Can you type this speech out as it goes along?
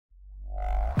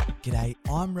G'day,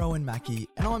 I'm Rowan Mackey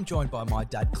and I'm joined by my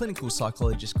dad, clinical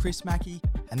psychologist Chris Mackey,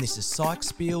 and this is Psych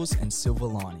Spiels and Silver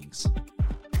Linings.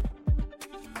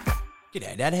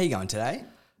 G'day Dad, how you going today?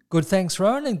 Good, thanks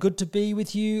Rowan, and good to be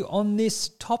with you on this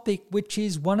topic, which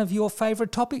is one of your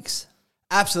favourite topics.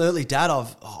 Absolutely, Dad.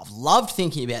 I've loved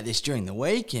thinking about this during the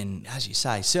week, and as you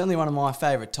say, certainly one of my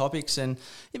favourite topics, and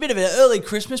a bit of an early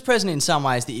Christmas present in some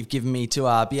ways that you've given me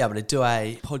to be able to do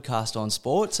a podcast on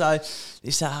sport. So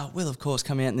this will, of course,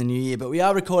 come out in the new year, but we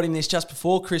are recording this just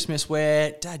before Christmas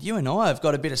where, Dad, you and I have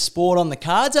got a bit of sport on the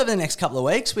cards over the next couple of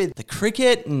weeks with the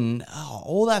cricket and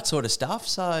all that sort of stuff.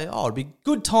 So it'd be a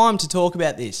good time to talk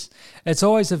about this. It's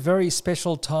always a very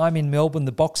special time in Melbourne,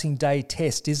 the Boxing Day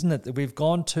test, isn't it, that we've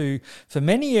gone to for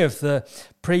many of the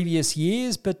previous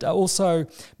years, but also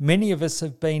many of us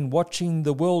have been watching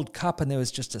the World Cup, and there was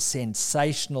just a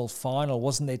sensational final,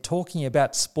 wasn't there, talking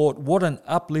about sport. What an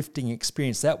uplifting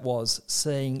experience that was,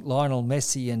 seeing Lionel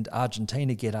Messi and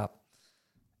Argentina get up.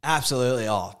 Absolutely.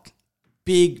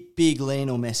 Big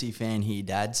Lionel Messi fan here,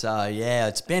 Dad. So, yeah,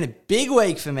 it's been a big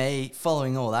week for me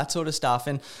following all that sort of stuff.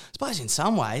 And I suppose in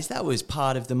some ways that was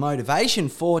part of the motivation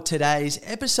for today's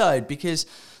episode because,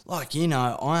 like you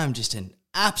know, I am just an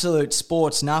absolute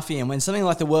sports nuffy. And when something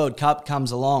like the World Cup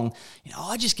comes along,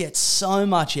 I just get so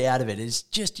much out of it. It's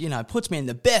just, puts me in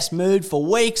the best mood for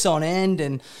weeks on end.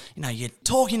 And, you're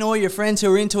talking to all your friends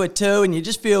who are into it too, and you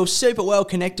just feel super well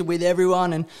connected with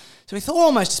everyone. And so we thought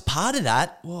almost as part of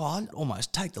that, I'd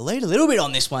almost take the lead a little bit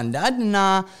on this one, Dad, and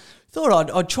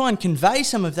thought I'd try and convey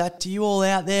some of that to you all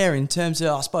out there in terms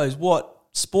of, I suppose, what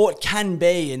sport can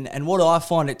be and what I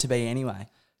find it to be anyway.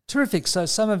 Terrific. So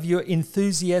some of your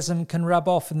enthusiasm can rub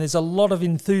off, and there's a lot of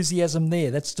enthusiasm there,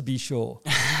 that's to be sure.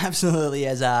 Absolutely,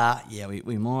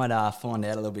 we might find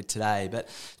out a little bit today. But,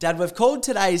 Dad, we've called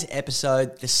today's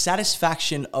episode The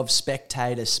Satisfaction of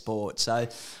Spectator Sport. So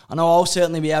I know I'll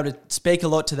certainly be able to speak a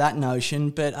lot to that notion,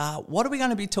 but what are we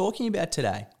going to be talking about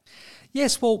today?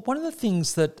 Yes, well, one of the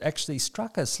things that actually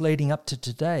struck us leading up to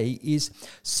today is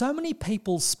so many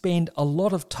people spend a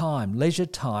lot of time, leisure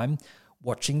time,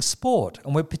 watching sport.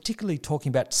 And we're particularly talking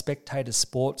about spectator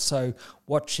sport, so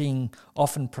watching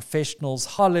often professionals,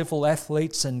 high-level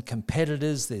athletes and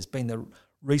competitors. There's been the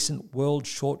recent World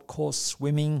Short Course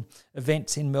Swimming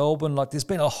events in Melbourne. There's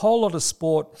been a whole lot of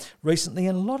sport recently,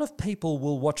 and a lot of people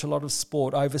will watch a lot of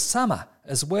sport over summer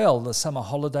as well, the summer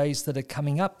holidays that are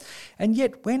coming up. And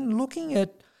yet, when looking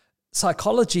at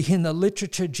psychology in the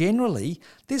literature generally,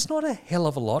 there's not a hell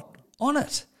of a lot on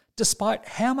it. Despite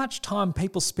how much time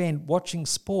people spend watching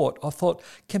sport, I thought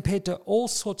compared to all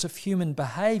sorts of human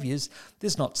behaviours,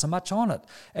 there's not so much on it.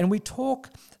 And we talk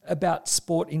about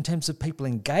sport in terms of people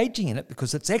engaging in it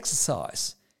because it's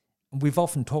exercise. We've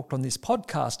often talked on this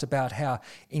podcast about how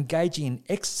engaging in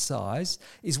exercise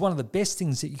is one of the best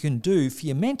things that you can do for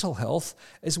your mental health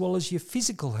as well as your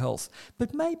physical health.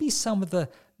 But maybe some of the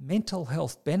mental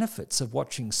health benefits of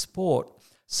watching sport,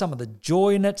 some of the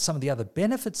joy in it, some of the other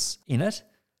benefits in it,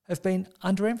 have been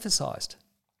underemphasised.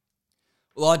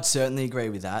 Well, I'd certainly agree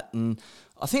with that. And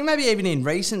I think maybe even in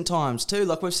recent times too,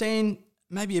 we've seen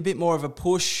maybe a bit more of a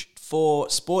push for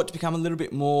sport to become a little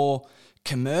bit more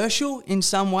commercial in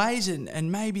some ways.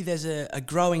 And maybe there's a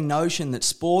growing notion that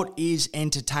sport is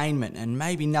entertainment and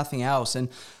maybe nothing else. And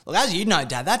look, as you know,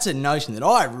 Dad, that's a notion that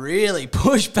I really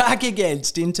push back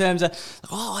against in terms of,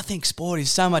 I think sport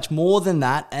is so much more than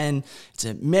that. And it's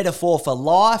a metaphor for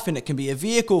life, and it can be a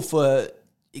vehicle for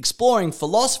exploring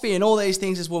philosophy and all these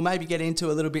things, as we'll maybe get into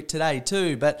a little bit today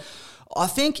too. But I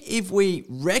think if we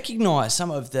recognise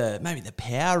some of the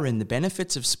power and the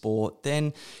benefits of sport,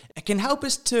 then it can help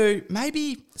us to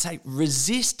maybe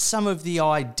resist some of the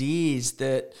ideas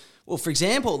that, well, for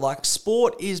example,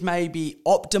 sport is maybe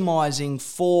optimising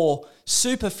for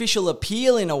superficial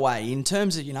appeal in a way, in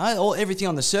terms of, everything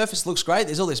on the surface looks great.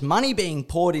 There's all this money being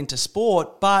poured into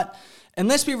sport, but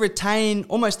unless we retain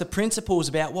almost the principles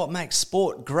about what makes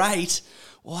sport great,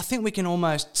 well, I think we can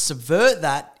almost subvert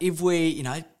that if we,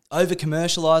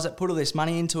 over-commercialise it, put all this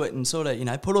money into it and sort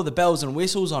of, put all the bells and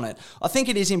whistles on it. I think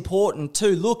it is important to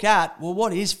look at,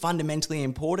 what is fundamentally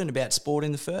important about sport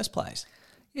in the first place.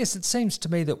 Yes, it seems to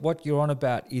me that what you're on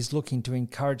about is looking to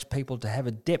encourage people to have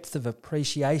a depth of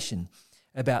appreciation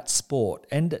about sport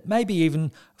and maybe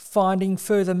even finding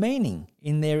further meaning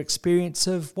in their experience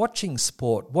of watching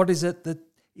sport. What is it that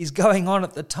is going on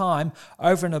at the time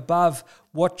over and above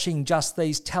watching just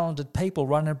these talented people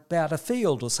run about a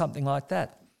field or something like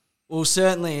that? Well,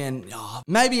 certainly, and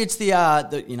maybe it's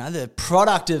the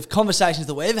product of conversations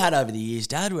that we've had over the years,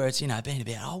 Dad, where it's been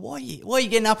about why are you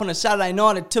getting up on a Saturday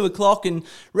night at 2:00 and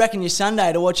wrecking your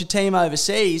Sunday to watch your team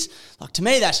overseas? Like, to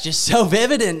me, that's just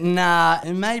self-evident,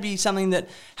 and maybe something that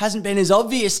hasn't been as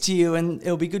obvious to you, and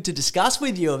it'll be good to discuss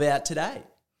with you about today.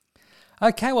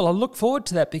 Okay, well, I look forward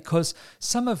to that, because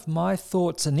some of my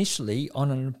thoughts initially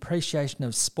on an appreciation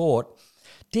of sport,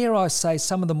 dare I say,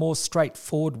 some of the more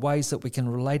straightforward ways that we can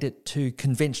relate it to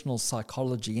conventional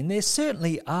psychology. And there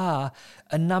certainly are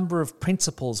a number of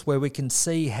principles where we can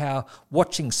see how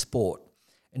watching sport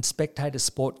and spectator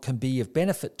sport can be of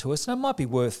benefit to us. And it might be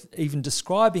worth even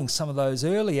describing some of those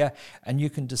earlier, and you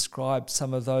can describe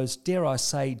some of those, dare I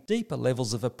say, deeper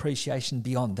levels of appreciation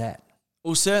beyond that.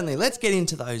 Well, certainly. Let's get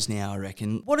into those now, I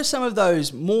reckon. What are some of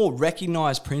those more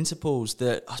recognised principles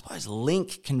that, I suppose,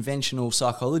 link conventional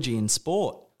psychology in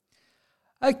sport?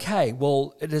 Okay,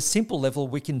 well, at a simple level,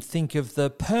 we can think of the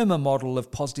PERMA model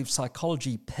of positive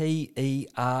psychology,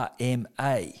 PERMA.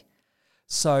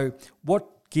 So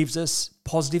what gives us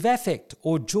positive affect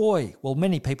or joy? Well,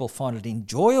 many people find it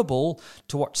enjoyable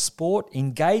to watch sport.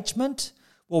 Engagement,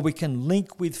 well, we can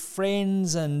link with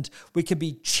friends and we can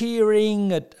be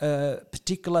cheering at a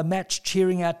particular match,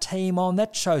 cheering our team on.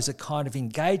 That shows a kind of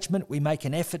engagement. We make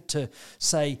an effort to,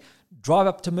 say, drive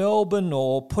up to Melbourne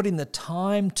or put in the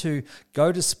time to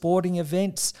go to sporting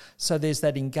events. So there's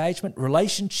that engagement.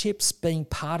 Relationships, being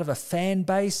part of a fan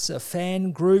base, a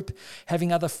fan group,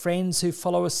 having other friends who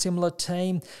follow a similar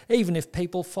team, even if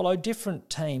people follow different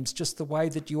teams, just the way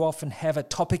that you often have a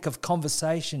topic of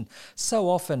conversation. So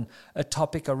often a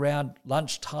topic around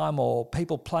lunchtime, or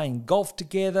people playing golf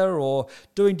together or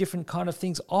doing different kind of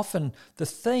things. Often the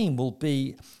theme will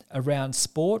be around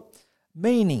sport.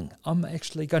 Meaning, I'm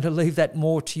actually going to leave that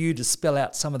more to you to spell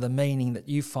out some of the meaning that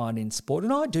you find in sport,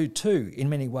 and I do too in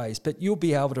many ways, but you'll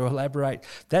be able to elaborate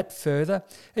that further.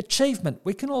 Achievement,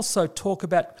 we can also talk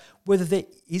about whether there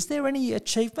is any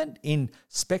achievement in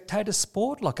spectator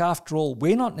sport. Like, after all,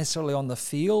 we're not necessarily on the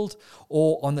field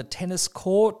or on the tennis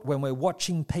court when we're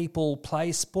watching people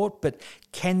play sport, but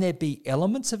can there be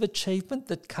elements of achievement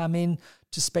that come in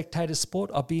to spectator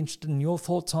sport? I'd be interested in your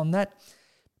thoughts on that.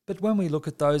 But when we look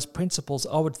at those principles,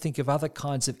 I would think of other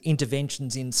kinds of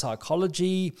interventions in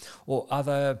psychology or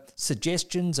other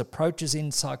suggestions, approaches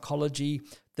in psychology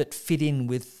that fit in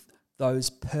with those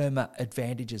PERMA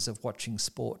advantages of watching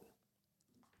sport.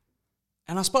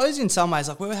 And I suppose in some ways,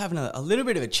 like, we were having a little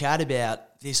bit of a chat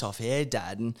about this off air,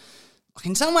 Dad, and like,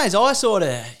 in some ways I sort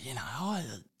of, I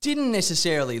didn't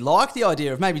necessarily like the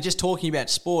idea of maybe just talking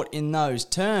about sport in those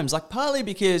terms, like, partly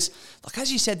because, like,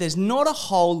 as you said, there's not a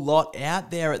whole lot out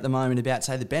there at the moment about,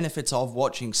 say, the benefits of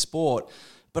watching sport.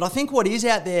 But I think what is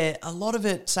out there, a lot of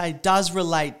it, say, does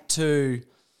relate to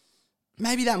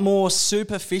maybe that more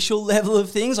superficial level of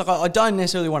things. Like, I don't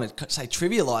necessarily want to, say,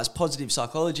 trivialise positive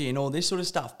psychology and all this sort of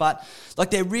stuff, but,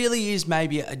 like, there really is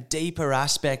maybe a deeper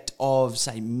aspect of,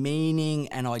 say, meaning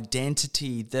and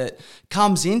identity that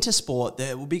comes into sport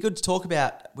that will be good to talk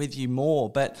about with you more.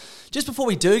 But just before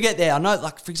we do get there, I know,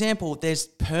 like, for example, there's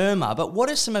PERMA, but what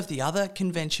are some of the other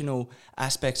conventional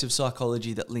aspects of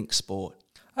psychology that link sport?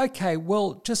 Okay,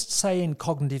 well, just say in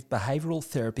cognitive behavioural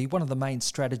therapy, one of the main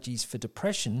strategies for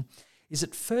depression is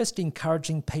at first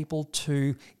encouraging people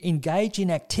to engage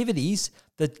in activities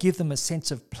that give them a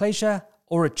sense of pleasure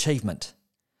or achievement.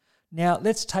 Now,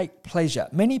 let's take pleasure.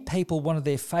 Many people, one of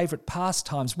their favourite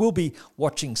pastimes will be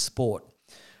watching sport.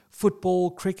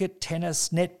 Football, cricket, tennis,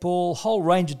 netball, whole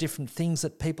range of different things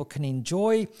that people can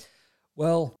enjoy.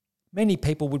 Well, many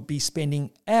people would be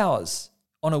spending hours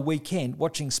on a weekend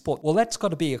watching sport. Well, that's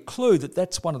got to be a clue that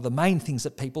that's one of the main things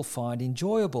that people find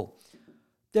enjoyable.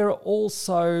 There are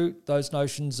also those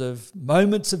notions of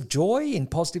moments of joy in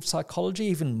positive psychology,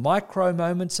 even micro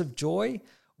moments of joy.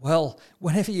 Well,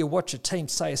 whenever you watch a team,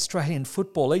 say Australian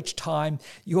football, each time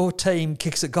your team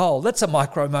kicks a goal, that's a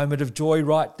micro moment of joy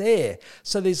right there.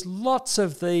 So there's lots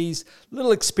of these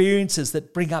little experiences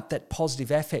that bring up that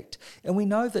positive affect. And we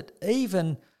know that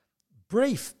even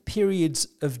brief periods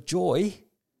of joy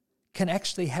can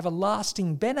actually have a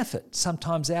lasting benefit,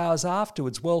 sometimes hours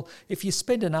afterwards. Well, if you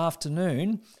spend an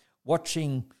afternoon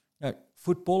watching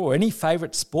football or any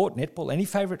favourite sport, netball, any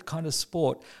favourite kind of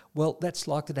sport, well, that's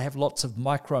likely to have lots of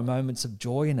micro moments of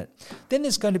joy in it. Then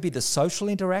there's going to be the social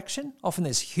interaction. Often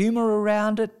there's humour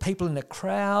around it, people in a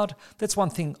crowd. That's one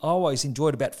thing I always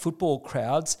enjoyed about football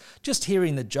crowds, just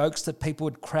hearing the jokes that people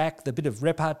would crack, the bit of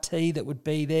repartee that would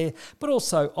be there, but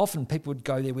also often people would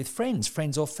go there with friends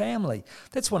or family.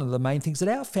 That's one of the main things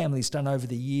that our family's done over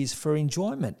the years for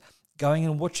enjoyment, going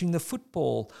and watching the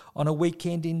football on a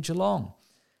weekend in Geelong.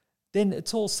 Then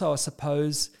it's also, I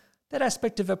suppose, that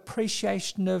aspect of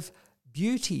appreciation of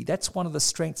beauty. That's one of the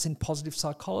strengths in positive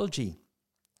psychology.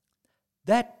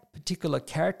 That particular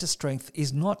character strength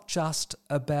is not just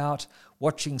about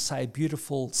watching, say, a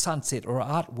beautiful sunset or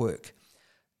artwork.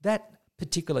 That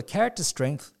particular character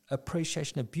strength,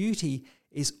 appreciation of beauty,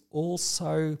 is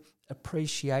also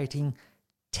appreciating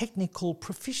technical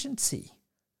proficiency.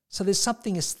 So there's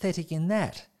something aesthetic in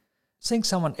that. Seeing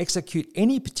someone execute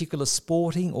any particular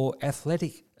sporting or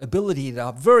athletic ability at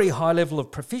a very high level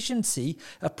of proficiency,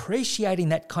 appreciating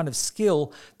that kind of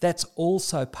skill, that's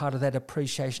also part of that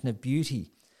appreciation of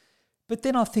beauty. But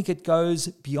then I think it goes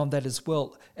beyond that as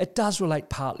well. It does relate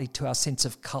partly to our sense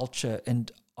of culture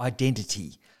and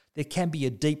identity. There can be a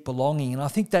deep belonging, and I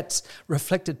think that's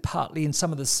reflected partly in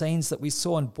some of the scenes that we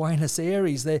saw in Buenos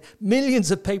Aires. There are millions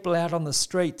of people out on the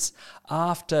streets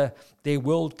after their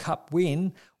World Cup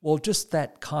win. Well, just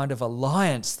that kind of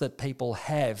alliance that people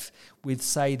have with,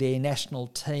 say, their national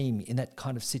team in that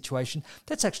kind of situation,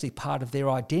 that's actually part of their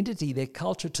identity, their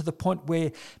culture, to the point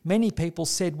where many people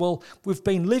said, well, we've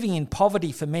been living in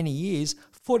poverty for many years,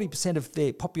 40% of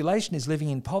their population is living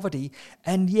in poverty,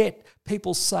 and yet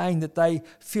people saying that they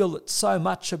feel that so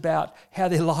much about how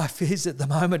their life is at the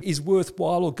moment is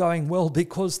worthwhile or going well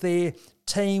because their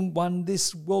team won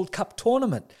this World Cup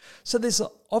tournament. So there's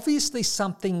obviously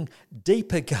something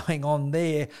deeper going on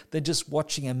there than just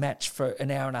watching a match for an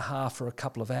hour and a half or a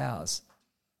couple of hours.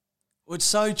 Well, it's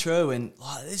so true, and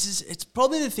it's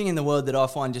probably the thing in the world that I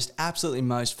find just absolutely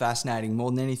most fascinating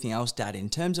more than anything else, Dad, in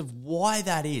terms of why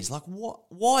that is. Like,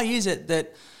 why is it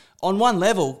that on one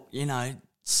level,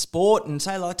 sport, and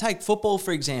say, like, take football,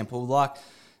 for example, like,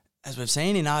 as we've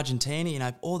seen in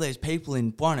Argentina, all these people in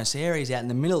Buenos Aires out in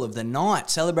the middle of the night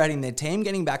celebrating their team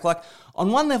getting back. Like,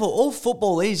 on one level, all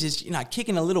football is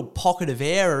kicking a little pocket of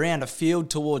air around a field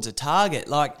towards a target.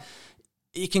 Like,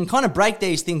 you can kind of break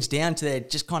these things down to their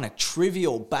just kind of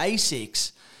trivial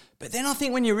basics. But then I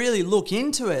think when you really look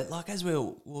into it, like as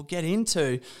we'll get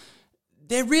into,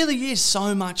 there really is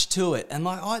so much to it. And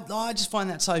like I just find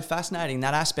that so fascinating,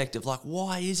 that aspect of like,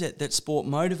 why is it that sport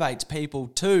motivates people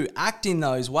to act in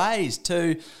those ways,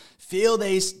 to feel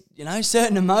these,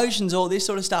 certain emotions, all this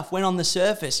sort of stuff, when on the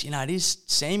surface, it is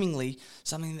seemingly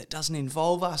something that doesn't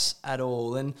involve us at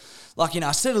all. And like,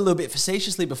 I said a little bit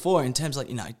facetiously before in terms of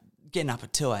like, getting up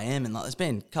at 2 a.m. and like there's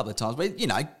been a couple of times where,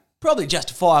 probably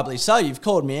justifiably so, you've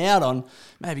called me out on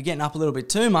maybe getting up a little bit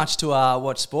too much to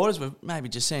watch sport, as we've maybe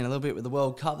just seen a little bit with the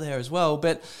World Cup there as well.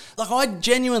 But like I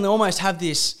genuinely almost have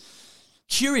this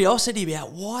curiosity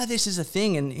about why this is a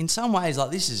thing, and in some ways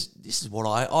like this is what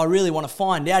I really want to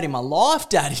find out in my life,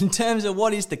 Dad, in terms of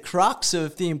what is the crux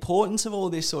of the importance of all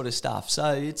this sort of stuff. So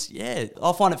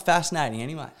I find it fascinating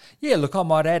anyway. Yeah, look, I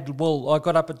might add, well, I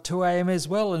got up at 2 a.m. as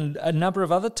well, and a number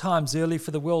of other times early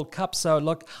for the World Cup. So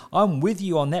look, I'm with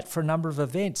you on that for a number of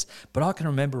events, but I can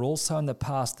remember also in the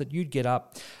past that you'd get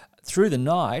up through the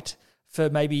night for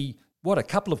maybe, a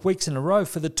couple of weeks in a row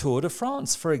for the Tour de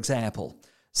France, for example.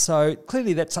 So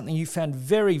clearly that's something you found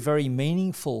very, very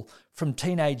meaningful from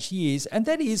teenage years, and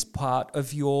that is part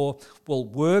of your,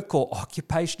 work or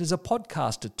occupation as a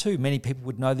podcaster too. Many people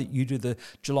would know that you do the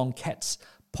Geelong Cats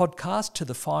podcast, To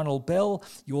the Final Bell.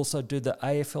 You also do the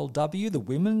AFLW, the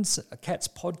Women's Cats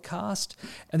podcast,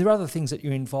 and there are other things that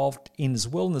you're involved in as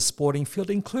well in the sporting field,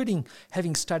 including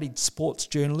having studied sports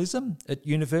journalism at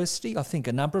university. I think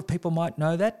a number of people might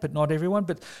know that, but not everyone.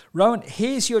 But Rowan,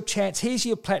 here's your chance, here's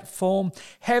your platform,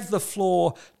 have the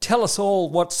floor, tell us all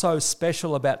what's so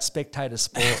special about Spectator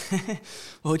Sport.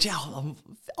 Well, Joe, I'm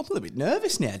a little bit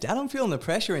nervous now, Dad. I'm feeling the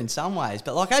pressure in some ways.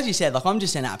 But like as you said, like I'm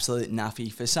just an absolute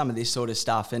nuffy for some of this sort of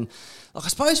stuff. And like I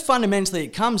suppose fundamentally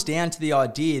it comes down to the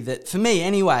idea that, for me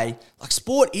anyway, like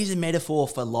sport is a metaphor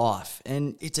for life.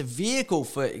 And it's a vehicle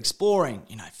for exploring,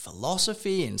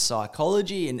 philosophy and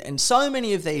psychology and so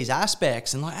many of these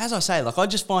aspects. And like as I say, like I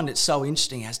just find it so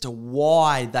interesting as to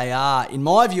why they are, in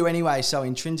my view anyway, so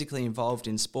intrinsically involved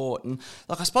in sport. And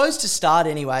like I suppose to start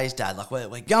anyways, Dad, like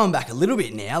we're going back a little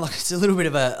bit now. Like it's a little bit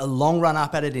of a long run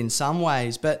up at it in some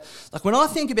ways. But like when I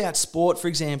think about sport, for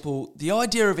example, the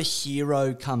idea of a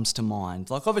hero comes to mind.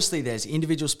 Like obviously there's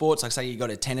individual sports, like say you got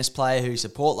a tennis player who you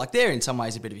support, like they're in some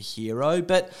ways a bit of a hero.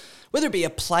 But whether it be a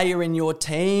player in your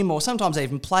team or sometimes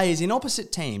even players in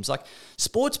opposite teams, like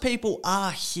sports people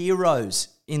are heroes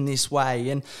in this way.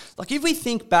 And like if we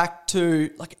think back to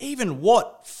like even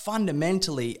what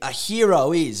fundamentally a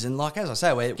hero is, and like as I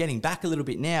say, we're getting back a little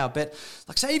bit now, but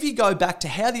like say if you go back to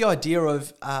how the idea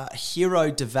of a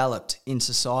hero developed in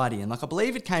society, and like I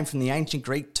believe it came from the ancient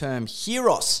Greek term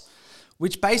heros,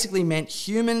 which basically meant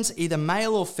humans, either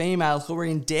male or female, who were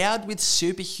endowed with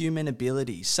superhuman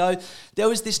abilities. So there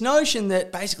was this notion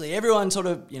that basically everyone sort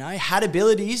of, had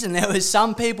abilities, and there was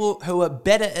some people who were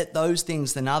better at those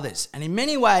things than others. And in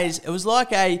many ways, it was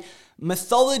like a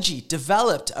mythology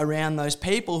developed around those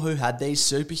people who had these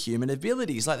superhuman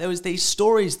abilities. Like there was these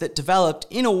stories that developed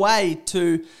in a way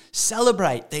to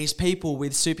celebrate these people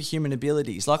with superhuman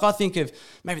abilities. Like I think of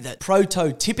maybe the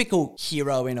prototypical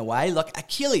hero in a way, like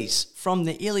Achilles from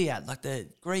the Iliad, like the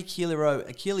Greek hero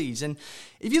Achilles. And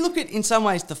if you look at, in some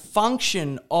ways, the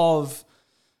function of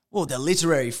the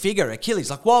literary figure Achilles,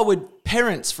 like why would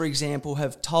parents, for example,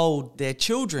 have told their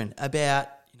children about,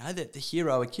 the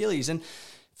hero Achilles? And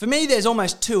for me, there's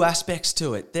almost two aspects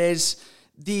to it. There's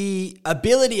the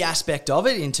ability aspect of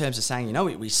it in terms of saying,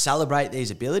 we celebrate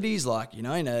these abilities, like,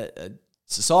 in a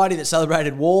society that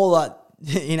celebrated war, like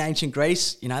in ancient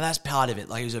Greece, that's part of it.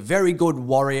 Like he was a very good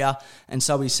warrior, and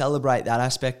so we celebrate that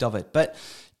aspect of it. But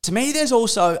to me, there's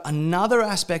also another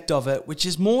aspect of it, which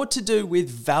is more to do with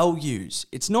values.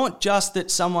 It's not just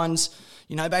that someone's,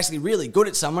 basically really good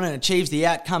at someone and achieves the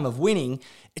outcome of winning.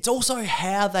 It's also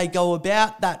how they go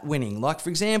about that winning. Like, for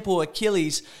example,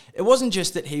 Achilles, it wasn't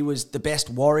just that he was the best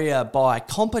warrior by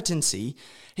competency.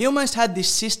 He almost had this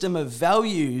system of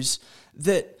values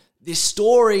that this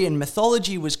story and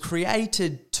mythology was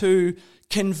created to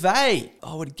convey,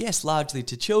 I would guess largely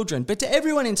to children, but to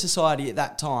everyone in society at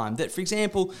that time, that, for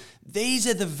example, these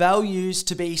are the values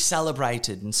to be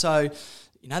celebrated. And so,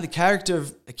 the character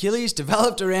of Achilles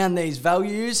developed around these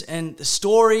values, and the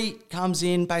story comes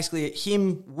in basically at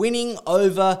him winning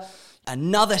over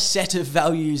another set of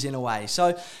values in a way.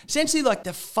 So essentially, like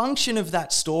the function of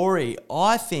that story,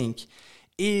 I think,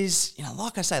 is,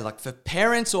 like I say, like for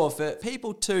parents or for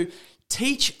people to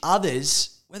teach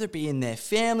others, whether it be in their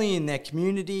family, in their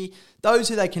community, those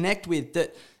who they connect with,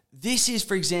 that this is,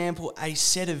 for example, a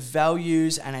set of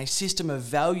values and a system of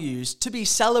values to be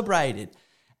celebrated.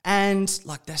 And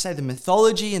like they say, the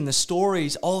mythology and the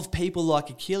stories of people like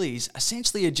Achilles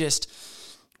essentially are just,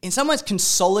 in some ways,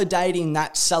 consolidating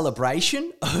that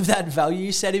celebration of that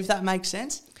value set, if that makes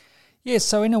sense. Yeah,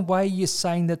 so in a way you're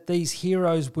saying that these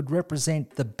heroes would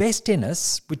represent the best in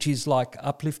us, which is like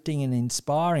uplifting and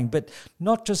inspiring, but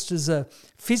not just as a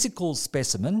physical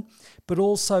specimen, but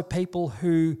also people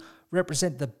who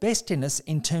represent the best in us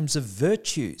in terms of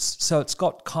virtues. So it's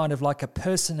got kind of like a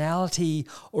personality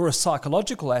or a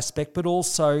psychological aspect, but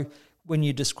also when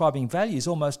you're describing values,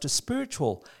 almost a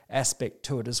spiritual aspect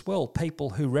to it as well, people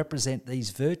who represent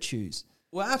these virtues.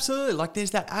 Well, absolutely. Like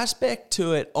there's that aspect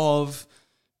to it of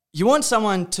you want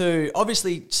someone to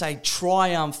obviously say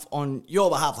triumph on your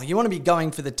behalf. Like you want to be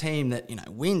going for the team that,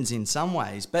 wins in some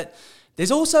ways, but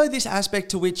there's also this aspect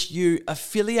to which you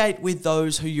affiliate with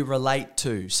those who you relate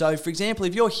to. So, for example,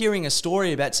 if you're hearing a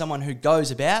story about someone who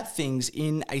goes about things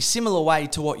in a similar way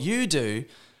to what you do,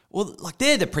 well, like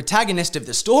they're the protagonist of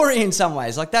the story in some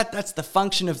ways. Like that's the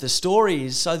function of the story,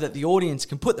 is so that the audience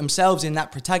can put themselves in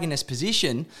that protagonist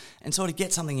position and sort of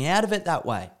get something out of it that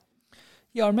way.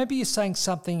 Yeah, I remember you saying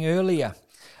something earlier,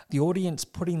 the audience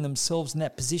putting themselves in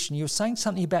that position. You were saying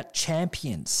something about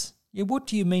champions. Yeah, what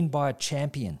do you mean by a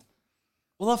champion?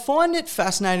 Well, I find it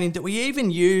fascinating that we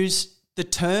even use the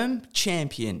term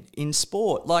champion in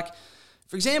sport. Like,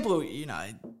 for example,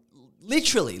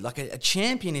 literally, like a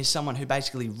champion is someone who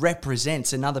basically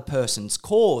represents another person's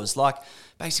cause. Like,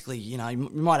 basically, you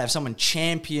might have someone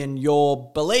champion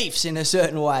your beliefs in a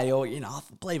certain way, or, I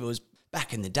believe it was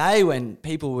back in the day when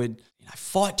people would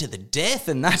fight to the death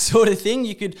and that sort of thing.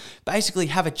 You could basically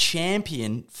have a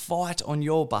champion fight on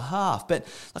your behalf. But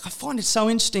like I find it so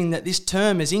interesting that this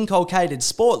term has inculcated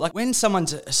sport. Like when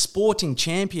someone's a sporting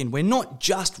champion, we're not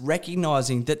just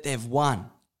recognizing that they've won.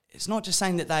 It's not just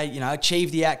saying that they,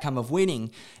 achieved the outcome of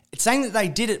winning. It's saying that they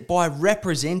did it by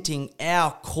representing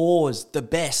our cause the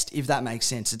best, if that makes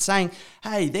sense. It's saying,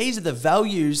 hey, these are the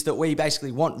values that we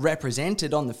basically want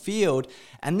represented on the field,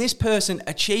 and this person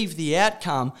achieved the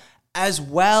outcome as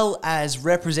well as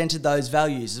represented those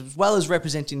values, as well as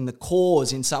representing the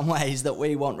cause in some ways that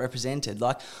we want represented.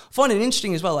 Like, I find it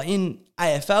interesting as well, like in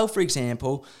AFL, for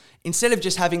example, instead of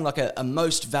just having like a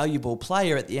most valuable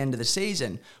player at the end of the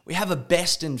season, we have a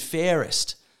best and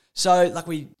fairest. So like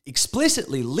we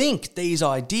explicitly link these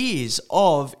ideas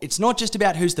of it's not just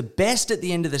about who's the best at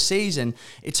the end of the season,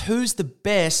 it's who's the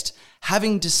best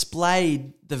having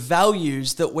displayed the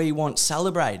values that we want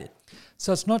celebrated.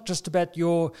 So it's not just about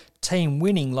your team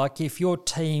winning. Like if your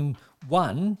team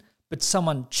won, but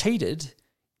someone cheated,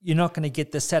 you're not going to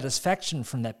get the satisfaction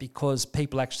from that because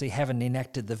people actually haven't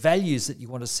enacted the values that you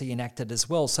want to see enacted as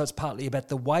well. So it's partly about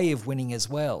the way of winning as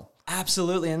well.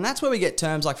 Absolutely. And that's where we get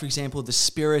terms like, for example, the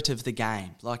spirit of the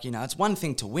game. Like, it's one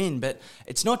thing to win, but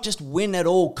it's not just win at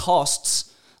all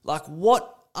costs. Like,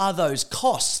 what are those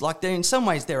costs? Like, in some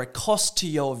ways, they're a cost to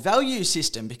your value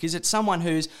system because it's someone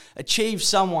who's achieved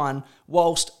someone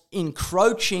whilst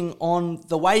encroaching on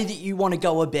the way that you want to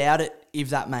go about it, if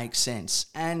that makes sense.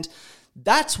 And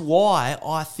that's why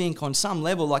I think on some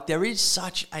level, like, there is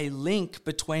such a link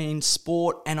between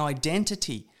sport and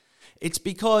identity. It's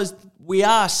because we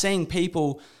are seeing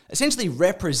people essentially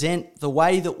represent the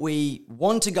way that we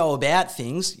want to go about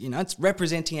things. It's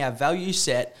representing our value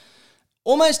set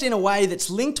almost in a way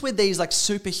that's linked with these like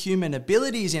superhuman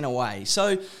abilities in a way.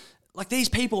 So like these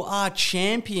people are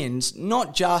champions,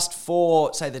 not just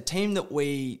for, say, the team that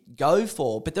we go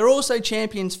for, but they're also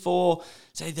champions for,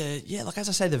 say,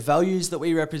 the values that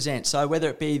we represent. So whether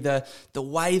it be the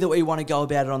way that we want to go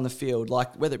about it on the field,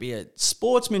 like whether it be a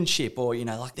sportsmanship or,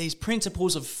 like these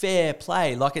principles of fair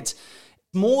play, like it's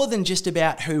more than just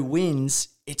about who wins,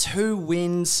 it's who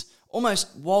wins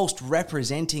almost whilst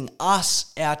representing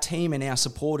us, our team and our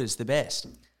supporters the best.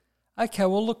 Okay,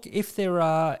 well, look, if there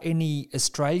are any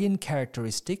Australian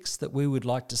characteristics that we would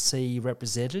like to see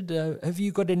represented, have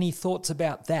you got any thoughts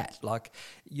about that? Like,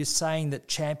 you're saying that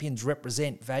champions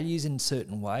represent values in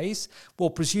certain ways. Well,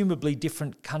 presumably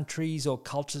different countries or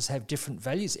cultures have different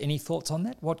values. Any thoughts on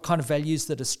that? What kind of values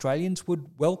that Australians would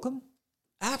welcome?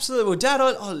 Absolutely. Well, Dad,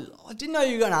 I didn't know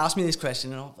you were going to ask me this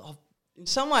question, and I've in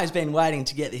some ways been waiting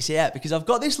to get this out because I've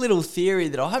got this little theory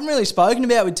that I haven't really spoken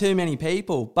about with too many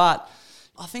people, but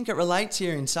I think it relates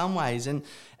here in some ways, and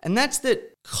that's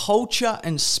that culture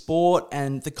and sport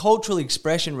and the cultural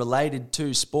expression related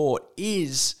to sport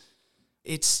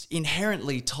it's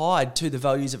inherently tied to the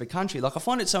values of a country. Like I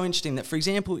find it so interesting that, for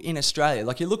example, in Australia,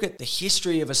 like you look at the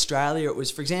history of Australia, it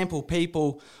was, for example,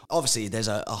 people, obviously there's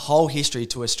a whole history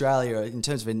to Australia in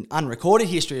terms of an unrecorded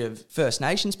history of First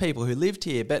Nations people who lived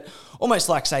here, but almost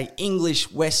like, say,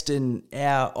 English Western,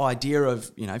 our idea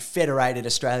of, federated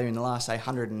Australia in the last, say,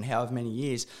 100 and however many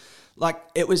years. Like,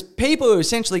 it was people who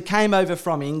essentially came over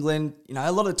from England,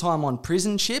 a lot of the time on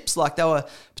prison ships. Like, they were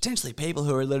potentially people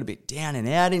who were a little bit down and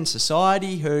out in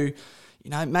society who,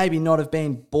 maybe not have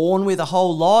been born with a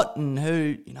whole lot and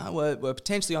who, were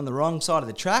potentially on the wrong side of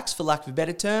the tracks, for lack of a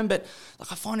better term. But,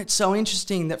 like, I find it so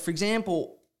interesting that, for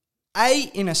example,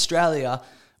 in Australia,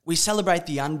 we celebrate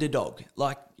the underdog.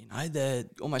 Like, the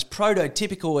almost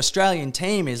prototypical Australian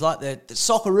team is like the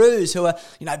Socceroos who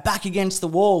are, back against the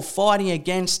wall, fighting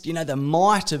against, the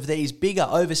might of these bigger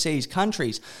overseas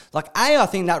countries. Like, I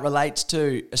think that relates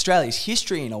to Australia's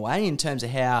history in a way, in terms of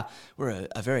how we're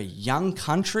a very young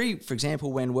country. For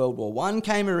example, when World War I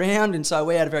came around, and so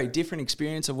we had a very different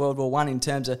experience of World War I in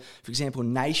terms of, for example,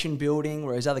 nation building,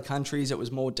 whereas other countries, it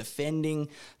was more defending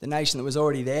the nation that was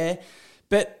already there.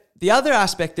 But the other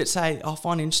aspect that, say, I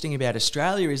find interesting about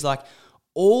Australia is like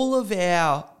all of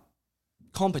our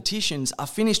competitions are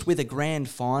finished with a grand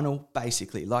final,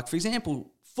 basically. Like, for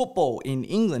example, football in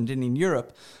England and in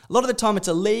Europe, a lot of the time it's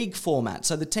a league format.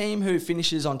 So the team who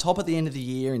finishes on top at the end of the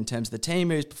year in terms of the team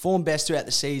who's performed best throughout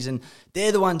the season,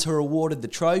 they're the ones who are awarded the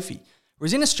trophy.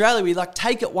 Whereas in Australia, we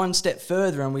take it one step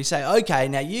further and we say, okay,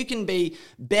 now you can be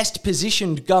best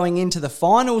positioned going into the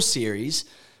final series,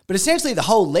 but essentially the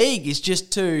whole league is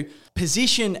just to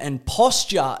position and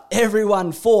posture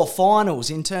everyone for finals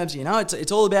in terms,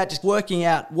 it's all about just working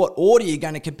out what order you're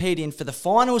going to compete in for the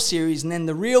final series. And then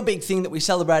the real big thing that we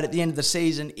celebrate at the end of the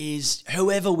season is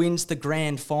whoever wins the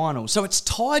grand final. So it's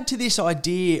tied to this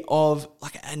idea of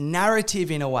like a narrative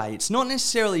in a way. It's not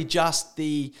necessarily just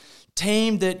the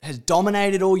team that has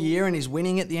dominated all year and is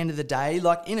winning at the end of the day.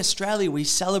 Like in Australia, we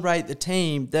celebrate the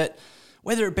team that,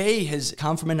 whether it be has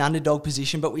come from an underdog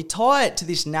position, but we tie it to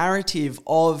this narrative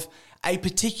of a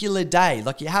particular day.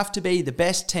 Like, you have to be the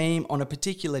best team on a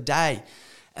particular day.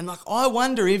 And like, I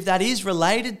wonder if that is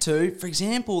related to, for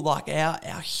example, like our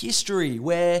history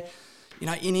where,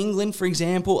 in England, for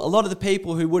example, a lot of the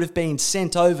people who would have been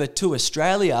sent over to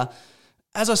Australia,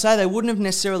 as I say, they wouldn't have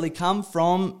necessarily come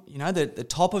from, the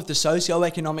top of the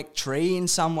socioeconomic tree in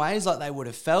some ways. Like, they would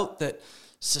have felt that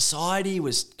society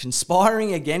was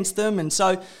conspiring against them. And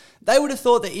so they would have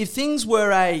thought that if things were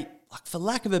for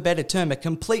lack of a better term, a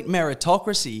complete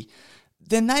meritocracy,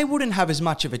 then they wouldn't have as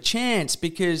much of a chance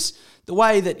because the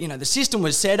way that, the system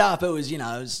was set up, it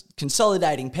was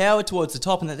consolidating power towards the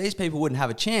top and that these people wouldn't have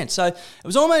a chance. So it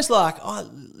was almost like,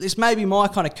 this may be my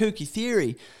kind of kooky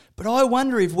theory, but I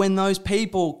wonder if when those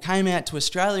people came out to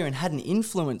Australia and had an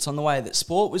influence on the way that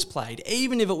sport was played,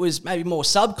 even if it was maybe more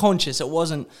subconscious, it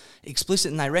wasn't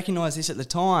explicit and they recognised this at the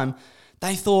time,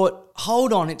 they thought,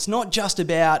 hold on, it's not just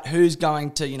about who's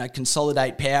going to,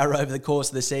 consolidate power over the course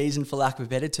of the season, for lack of a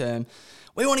better term.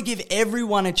 We want to give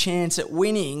everyone a chance at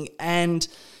winning, and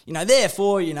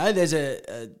therefore, there's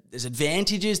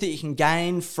advantages that you can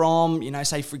gain from,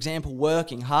 say, for example,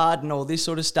 working hard and all this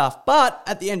sort of stuff. But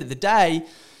at the end of the day,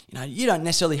 you don't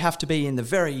necessarily have to be in the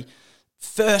very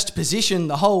first position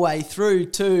the whole way through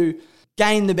to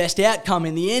gain the best outcome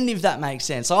in the end, if that makes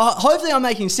sense. So hopefully I'm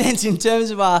making sense in terms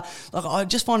of, I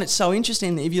just find it so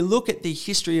interesting that if you look at the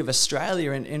history of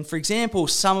Australia and for example,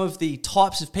 some of the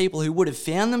types of people who would have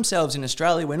found themselves in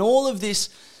Australia when all of this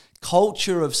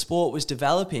culture of sport was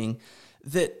developing,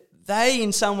 that they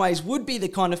in some ways would be the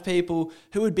kind of people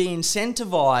who would be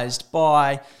incentivized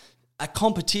by a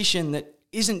competition that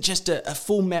isn't just a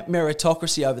full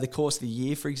meritocracy over the course of the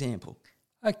year, for example.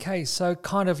 Okay, so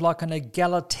kind of like an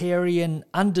egalitarian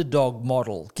underdog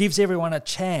model, gives everyone a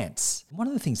chance. One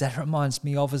of the things that reminds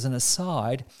me of as an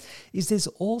aside is there's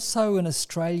also an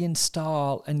Australian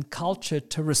style and culture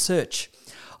to research.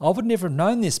 I would never have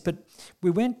known this, but we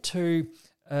went to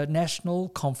a national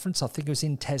conference, I think it was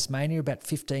in Tasmania about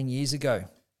 15 years ago.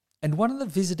 And one of the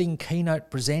visiting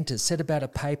keynote presenters said about a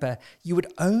paper, you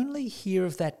would only hear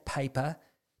of that paper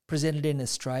presented in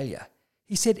Australia.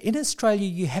 He said, in Australia,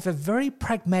 you have a very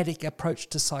pragmatic approach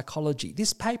to psychology.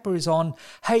 This paper is on,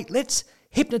 hey, let's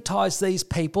hypnotise these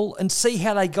people and see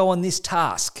how they go on this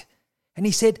task. And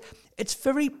he said, it's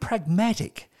very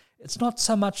pragmatic. It's not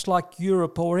so much like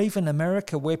Europe or even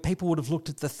America, where people would have looked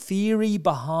at the theory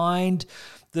behind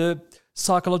the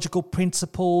psychological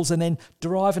principles and then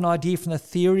derive an idea from the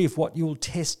theory of what you'll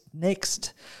test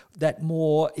next. That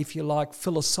more, if you like,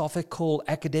 philosophical,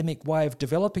 academic way of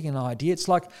developing an idea. It's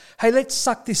like, hey, let's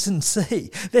suck this and see.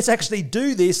 Let's actually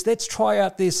do this. Let's try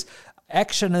out this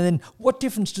action. And then what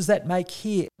difference does that make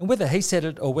here? And whether he said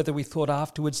it or whether we thought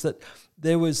afterwards that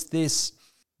there was this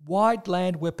wide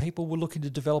land where people were looking to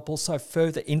develop also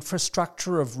further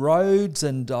infrastructure of roads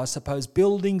and I suppose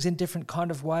buildings in different kind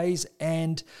of ways,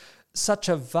 and such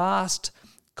a vast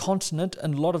continent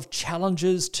and a lot of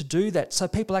challenges to do that. So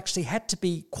people actually had to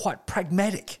be quite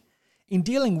pragmatic in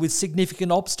dealing with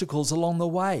significant obstacles along the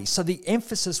way. So the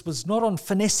emphasis was not on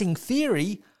finessing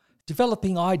theory.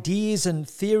 Developing ideas and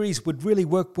theories would really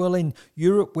work well in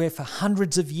Europe, where for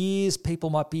hundreds of years people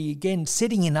might be, again,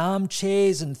 sitting in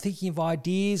armchairs and thinking of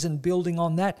ideas and building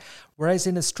on that. Whereas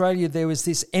in Australia, there was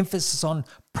this emphasis on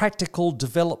practical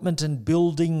development and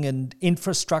building and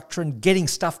infrastructure and getting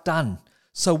stuff done.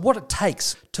 So what it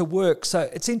takes to work. So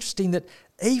it's interesting that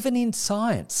even in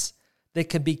science, there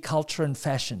can be culture and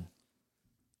fashion.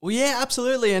 Well, yeah,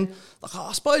 absolutely. And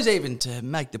I suppose even to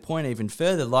make the point even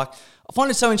further, I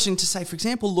find it so interesting to say, for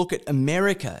example, look at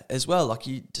America as well.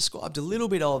 You described a little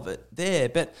bit of it there.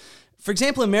 But for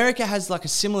example, America has a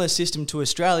similar system to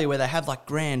Australia where they have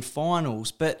grand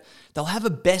finals, but they'll have a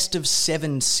best of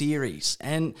 7 series.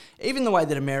 And even the way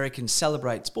that Americans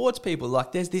celebrate sports people,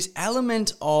 there's this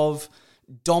element of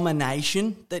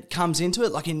domination that comes into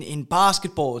it. In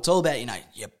basketball, it's all about,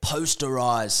 you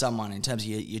posterize someone in terms of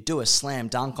you do a slam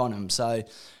dunk on them. So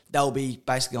they'll be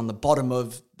basically on the bottom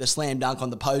of the slam dunk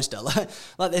on the poster.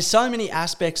 There's so many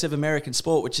aspects of American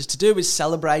sport which is to do with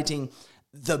celebrating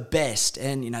the best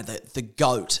and, the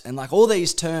GOAT and all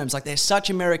these terms. They're such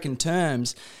American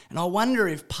terms. And I wonder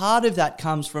if part of that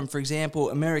comes from, for example,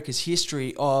 America's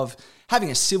history of having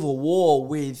a civil war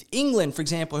with England, for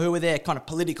example, who were their kind of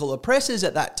political oppressors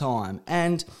at that time.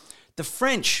 And the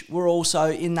French were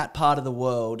also in that part of the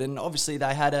world. And obviously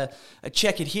they had a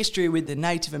checkered history with the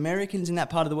Native Americans in that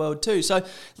part of the world too. So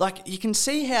you can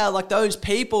see how those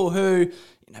people who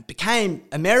became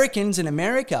Americans in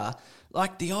America,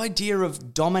 the idea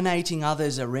of dominating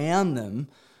others around them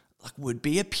would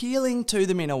be appealing to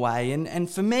them in a way. And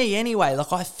for me anyway,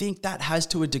 I think that has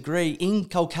to a degree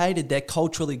inculcated their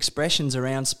cultural expressions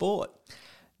around sport.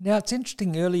 Now, it's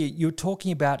interesting, earlier you were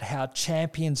talking about how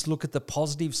champions look at the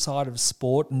positive side of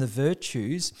sport and the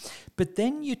virtues, but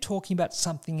then you're talking about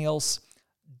something else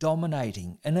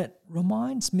dominating. And it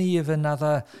reminds me of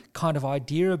another kind of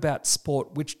idea about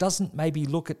sport, which doesn't maybe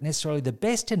look at necessarily the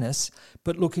best in us,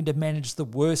 but looking to manage the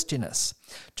worst in us.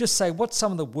 Just say, what's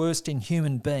some of the worst in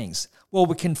human beings? Well,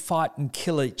 we can fight and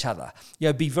kill each other.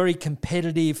 Be very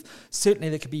competitive. Certainly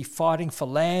there could be fighting for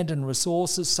land and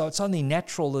resources. So it's only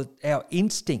natural that our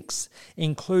instincts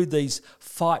include these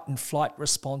fight and flight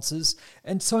responses.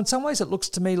 And so in some ways it looks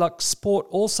to me like sport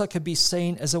also could be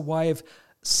seen as a way of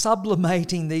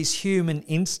sublimating these human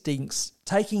instincts,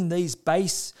 taking these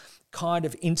base kind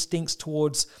of instincts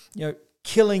towards,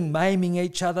 killing, maiming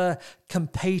each other,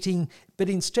 competing, but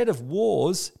instead of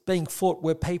wars being fought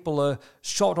where people are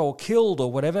shot or killed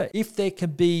or whatever, if there can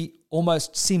be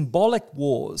almost symbolic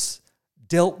wars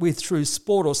dealt with through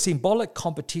sport or symbolic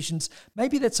competitions,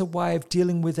 maybe that's a way of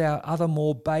dealing with our other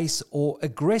more base or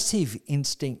aggressive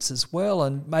instincts as well,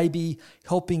 and maybe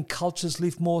helping cultures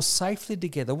live more safely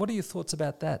together. What are your thoughts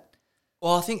about that?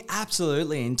 Well, I think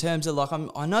absolutely. In terms of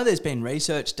I know there's been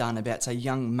research done about, say,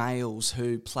 young males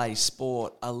who play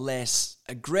sport are less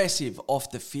aggressive off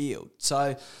the field.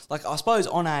 So, I suppose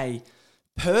on a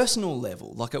personal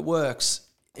level, it works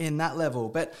in that level.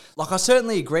 But I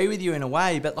certainly agree with you in a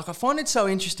way. But I find it so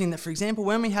interesting that, for example,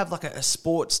 when we have a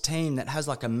sports team that has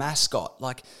a mascot,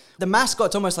 the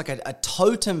mascot's almost like a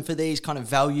totem for these kind of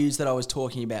values that I was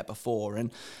talking about before,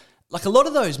 and a lot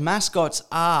of those mascots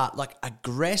are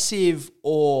aggressive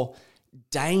or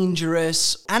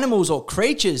dangerous animals or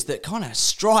creatures that kind of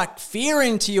strike fear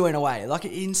into you in a way.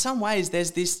 In some ways,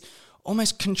 there's this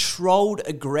almost controlled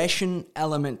aggression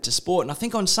element to sport. And I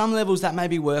think on some levels that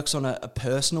maybe works on a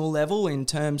personal level in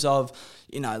terms of,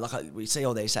 we see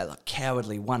all these, say,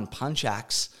 cowardly one-punch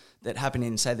acts that happen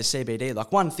in, say, the CBD.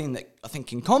 One thing that I think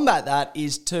can combat that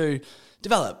is to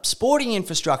develop sporting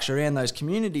infrastructure around those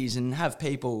communities and have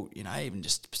people, even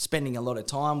just spending a lot of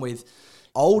time with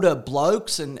older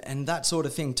blokes and that sort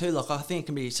of thing too. I think it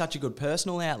can be such a good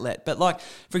personal outlet. But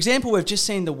for example, we've just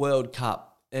seen the World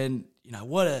Cup, and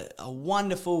what a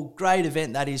wonderful, great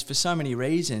event that is for so many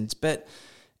reasons. But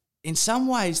in some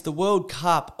ways, the World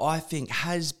Cup, I think,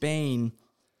 has been,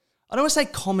 I don't want to say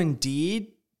commandeered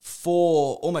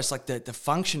for almost the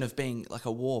function of being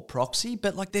a war proxy,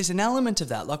 but there's an element of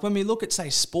that. When we look at, say,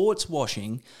 sports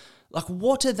washing,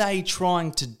 what are they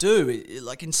trying to do?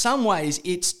 In some ways,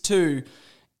 it's to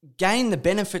gain the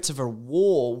benefits of a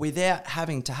war without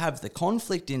having to have the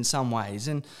conflict in some ways.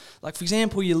 And for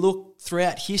example, you look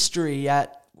throughout history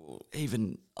at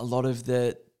even a lot of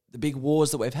the big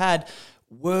wars that we've had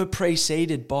were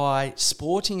preceded by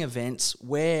sporting events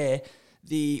where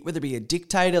whether it be a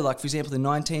dictator, for example, the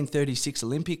 1936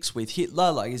 Olympics with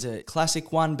Hitler, is a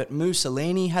classic one, but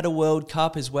Mussolini had a World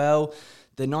Cup as well.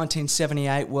 The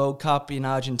 1978 World Cup in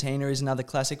Argentina is another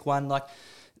classic one.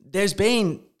 There's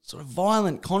been sort of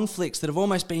violent conflicts that have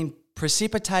almost been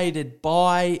precipitated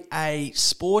by a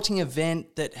sporting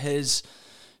event that has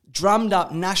drummed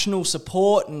up national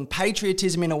support and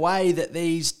patriotism in a way that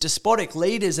these despotic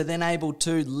leaders are then able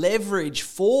to leverage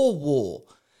for war.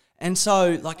 And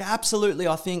so, absolutely,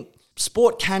 I think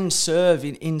sport can serve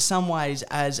in some ways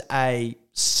as a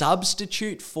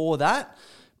substitute for that.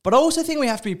 But I also think we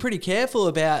have to be pretty careful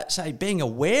about, say, being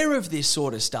aware of this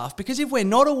sort of stuff, because if we're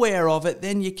not aware of it,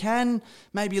 then you can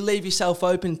maybe leave yourself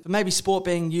open for maybe sport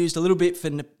being used a little bit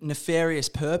for nefarious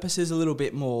purposes a little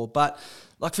bit more. But,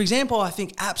 for example, I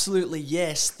think absolutely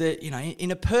yes, that,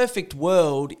 in a perfect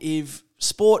world, if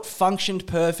sport functioned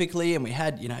perfectly and we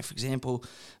had, for example,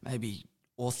 maybe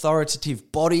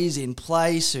authoritative bodies in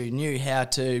place who knew how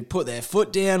to put their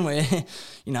foot down where,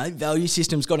 value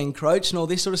systems got encroached and all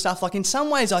this sort of stuff. In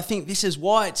some ways, I think this is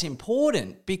why it's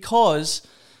important, because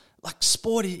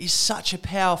sport is such a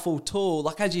powerful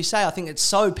tool. As you say, I think it's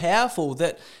so powerful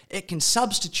that it can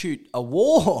substitute a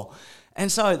war.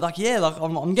 And so,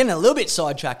 I'm getting a little bit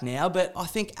sidetracked now, but I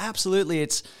think absolutely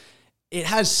it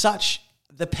has such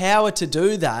the power to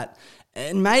do that.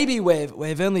 And maybe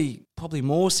we've only probably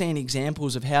more seen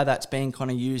examples of how that's been kind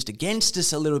of used against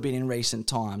us a little bit in recent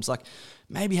times.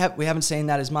 Maybe we haven't seen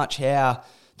that as much, how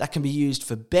that can be used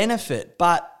for benefit.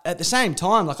 But at the same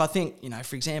time, I think,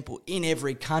 for example, in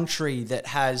every country that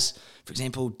has, for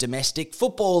example, domestic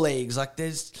football leagues,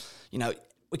 there's,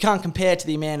 we can't compare to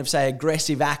the amount of, say,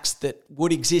 aggressive acts that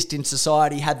would exist in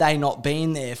society had they not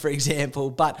been there, for example.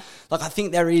 But, I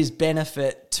think there is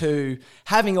benefit to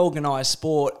having organised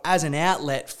sport as an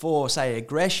outlet for, say,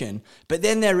 aggression. But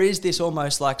then there is this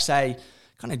almost say,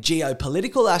 kind of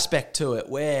geopolitical aspect to it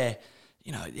where,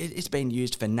 it's been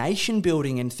used for nation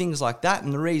building and things like that.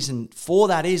 And the reason for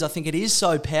that is I think it is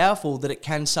so powerful that it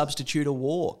can substitute a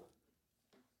war.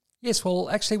 Yes, well,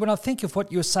 actually, when I think of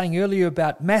what you were saying earlier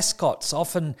about mascots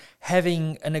often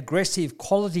having an aggressive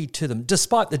quality to them,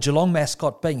 despite the Geelong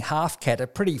mascot being half cat, a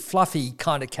pretty fluffy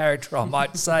kind of character, I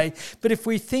might say. But if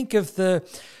we think of the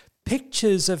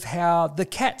pictures of how the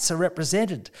cats are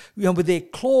represented, with their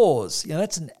claws,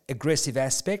 that's an aggressive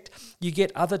aspect. You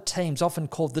get other teams often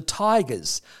called the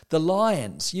Tigers, the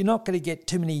Lions. You're not going to get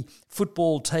too many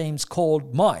football teams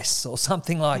called mice or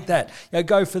something like that.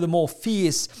 Go for the more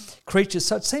fierce creatures.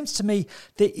 So it seems to me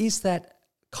there is that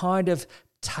kind of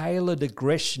tailored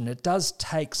aggression. It does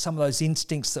take some of those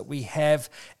instincts that we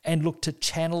have and look to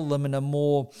channel them in a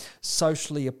more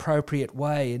socially appropriate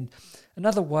way. And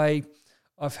another way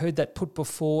I've heard that put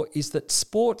before is that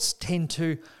sports tend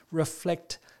to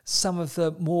reflect some of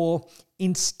the more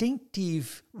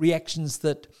instinctive reactions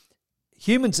that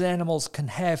humans and animals can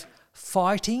have: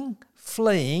 fighting,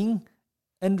 fleeing,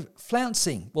 and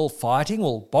flouncing. Well, fighting,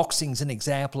 boxing's an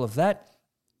example of that.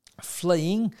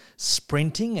 Fleeing,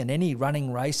 sprinting and any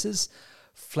running races.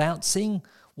 Flouncing,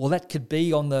 well, that could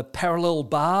be on the parallel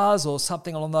bars or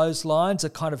something along those lines, a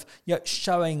kind of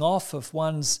showing off of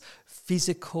one's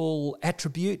physical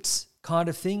attributes kind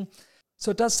of thing. So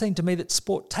it does seem to me that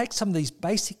sport takes some of these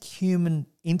basic human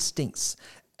instincts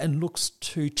and looks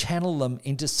to channel them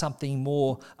into something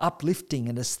more uplifting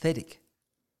and aesthetic.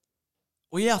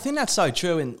 Well, yeah, I think that's so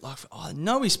true. And I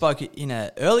know we spoke in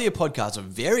an earlier podcast, a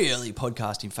very early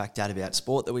podcast, in fact, Dad, about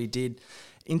sport that we did.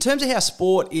 In terms of how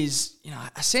sport is,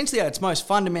 essentially at its most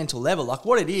fundamental level, like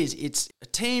what it is, it's a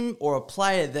team or a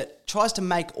player that tries to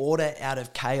make order out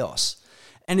of chaos.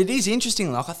 And it is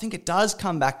interesting, I think it does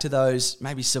come back to those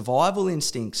maybe survival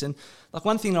instincts. And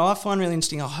one thing that I find really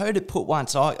interesting, I heard it put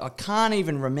once, I can't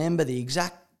even remember the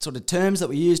exact sort of terms that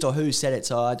we used or who said it,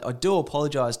 so I do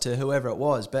apologise to whoever it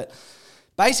was, but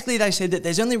basically they said that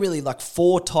there's only really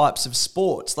 4 types of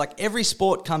sports. Every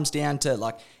sport comes down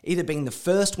to either being the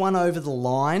first one over the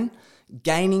line,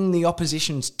 gaining the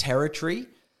opposition's territory,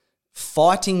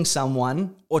 fighting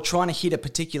someone, or trying to hit a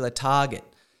particular target.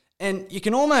 And you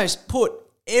can almost put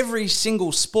every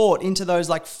single sport into those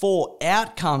 4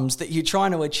 outcomes that you're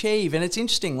trying to achieve. And it's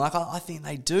interesting, I think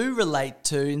they do relate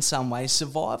to, in some ways,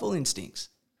 survival instincts.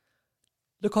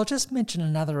 Look, I'll just mention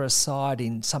another aside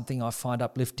in something I find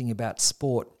uplifting about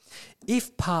sport.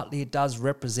 If partly it does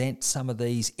represent some of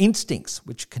these instincts,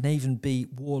 which can even be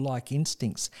warlike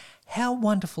instincts, how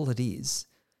wonderful it is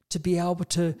to be able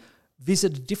to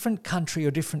visit a different country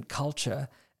or different culture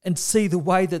and see the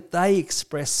way that they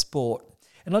express sport.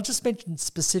 And I'll just mention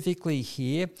specifically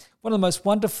here, one of the most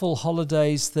wonderful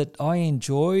holidays that I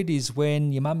enjoyed is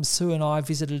when your mum Sue and I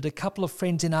visited a couple of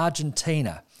friends in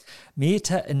Argentina,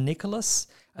 Mirta and Nicholas,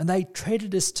 and they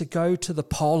treated us to go to the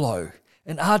polo.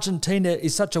 And Argentina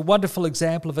is such a wonderful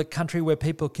example of a country where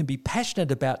people can be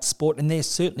passionate about sport, and they're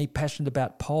certainly passionate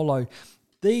about polo.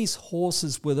 These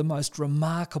horses were the most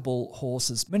remarkable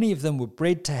horses. Many of them were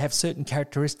bred to have certain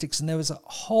characteristics, and there was a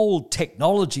whole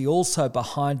technology also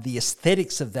behind the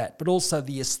aesthetics of that, but also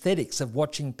the aesthetics of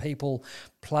watching people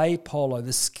play polo,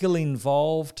 the skill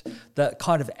involved, the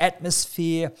kind of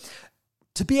atmosphere.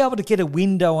 To be able to get a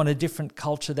window on a different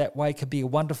culture that way could be a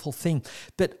wonderful thing.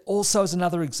 But also, as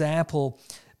another example,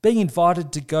 being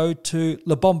invited to go to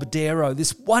La Bombardero,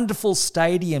 this wonderful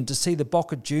stadium, to see the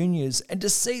Boca Juniors and to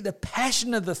see the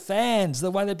passion of the fans, the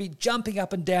way they'd be jumping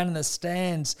up and down in the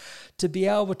stands, to be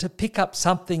able to pick up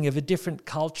something of a different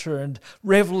culture and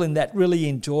revel in that, really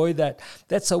enjoy that.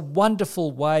 That's a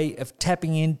wonderful way of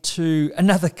tapping into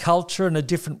another culture and a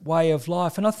different way of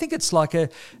life. And I think it's like a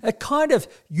kind of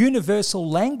universal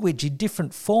language in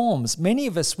different forms. Many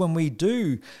of us, when we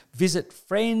do visit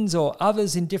friends or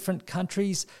others in different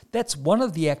countries, that's one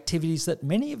of the activities that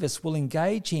many of us will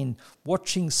engage in.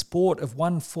 Watching sport of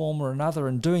one form or another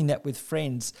and doing that with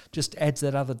friends just adds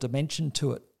that other dimension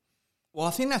to it. Well,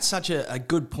 I think that's such a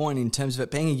good point in terms of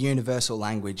it being a universal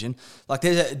language. And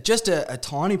there's just a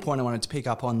tiny point I wanted to pick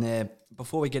up on there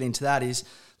before we get into that is,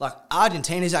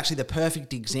 Argentina is actually the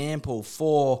perfect example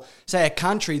for, say, a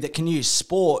country that can use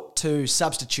sport to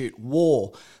substitute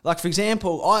war. For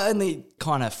example, I only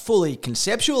kind of fully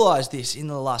conceptualised this in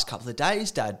the last couple of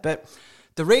days, Dad, but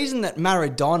the reason that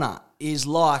Maradona is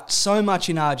liked so much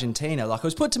in Argentina, it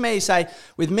was put to me, say,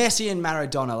 with Messi and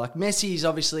Maradona. Messi's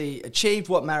obviously achieved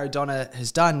what Maradona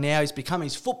has done now. He's become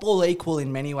his football equal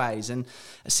in many ways. And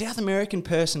a South American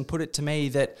person put it to me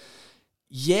that,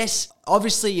 yes,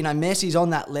 obviously, Messi's on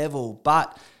that level,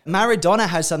 but Maradona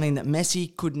has something that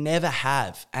Messi could never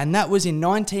have. And that was in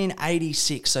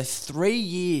 1986, so 3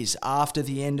 years after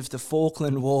the end of the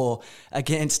Falkland War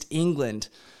against England.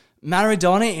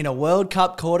 Maradona in a World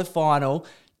Cup quarterfinal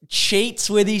cheats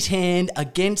with his hand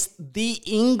against the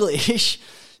English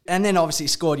and then obviously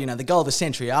scored, the goal of the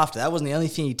century after. That wasn't the only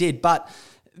thing he did, but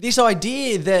this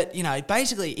idea that,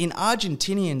 basically in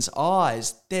Argentinians'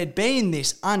 eyes, there'd been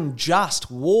this unjust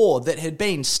war that had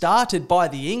been started by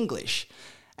the English.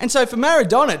 And so for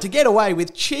Maradona to get away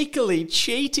with cheekily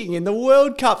cheating in the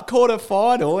World Cup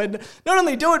quarter-final and not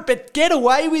only do it, but get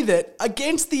away with it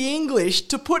against the English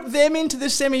to put them into the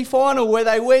semi-final where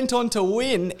they went on to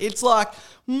win, it's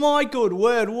my good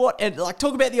word,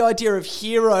 talk about the idea of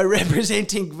hero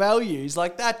representing values.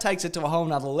 That takes it to a whole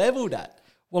nother level, Dad.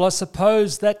 Well, I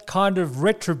suppose that kind of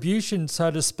retribution,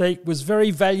 so to speak, was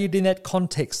very valued in that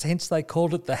context. Hence, they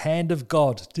called it the hand of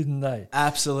God, didn't they?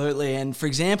 Absolutely. And for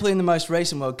example, in the most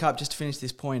recent World Cup, just to finish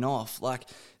this point off,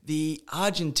 the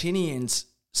Argentinians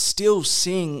still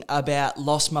sing about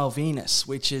Los Malvinas,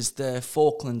 which is the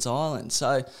Falklands Islands.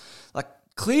 So, like,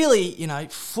 clearly, you know,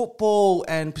 football,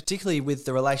 and particularly with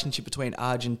the relationship between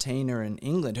Argentina and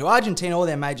England, who Argentina, all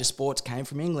their major sports came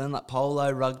from England, like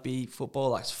polo, rugby, football.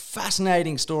 Like, it's a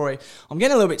fascinating story. I'm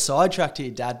getting a little bit sidetracked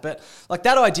here, Dad, but like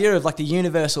that idea of like the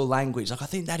universal language, like I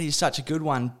think that is such a good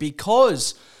one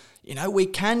because, you know, we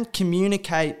can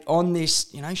communicate on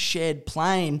this, you know, shared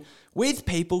plane with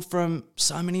people from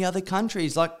so many other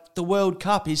countries. Like the World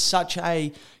Cup is such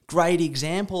a great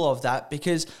example of that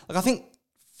because, like, I think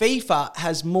FIFA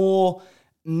has more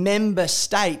member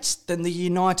states than the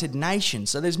United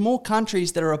Nations. So there's more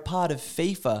countries that are a part of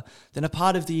FIFA than a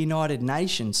part of the United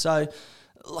Nations. So,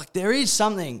 like, there is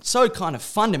something so kind of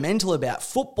fundamental about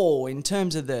football in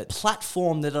terms of the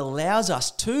platform that allows us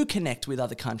to connect with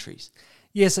other countries.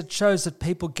 Yes, it shows that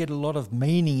people get a lot of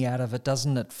meaning out of it,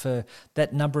 doesn't it, for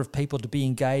that number of people to be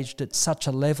engaged at such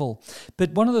a level.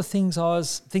 But one of the things I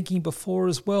was thinking before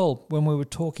as well, when we were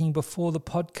talking before the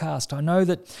podcast, I know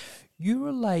that you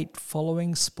relate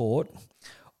following sport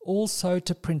also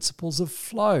to principles of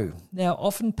flow. Now,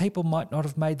 often people might not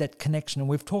have made that connection, and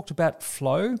we've talked about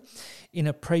flow in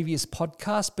a previous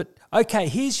podcast, but okay,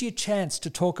 here's your chance to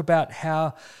talk about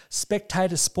how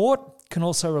spectator sport can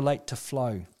also relate to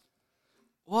flow.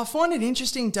 Well, I find it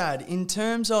interesting, Dad, in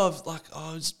terms of, like,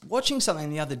 I was watching something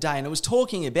the other day and it was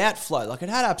talking about flow. Like, it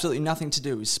had absolutely nothing to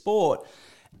do with sport.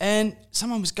 And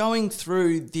someone was going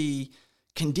through the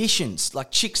conditions,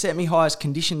 like Csikszentmihalyi's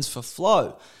conditions for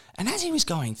flow. And as he was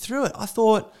going through it, I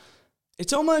thought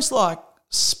it's almost like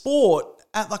sport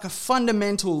at like a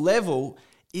fundamental level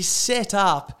is set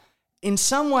up in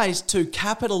some ways to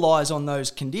capitalize on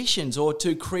those conditions or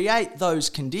to create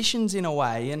those conditions in a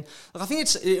way. And I think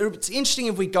it's interesting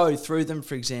if we go through them,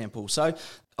 for example. So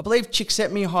I believe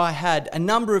Csikszentmihalyi had a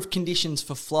number of conditions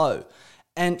for flow.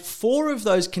 And 4 of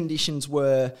those conditions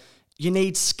were you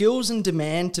need skills and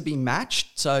demand to be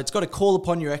matched. So it's got to call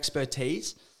upon your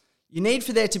expertise. You need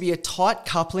for there to be a tight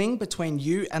coupling between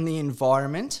you and the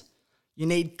environment. You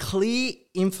need clear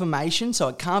information, so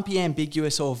it can't be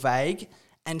ambiguous or vague.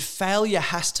 And failure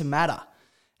has to matter.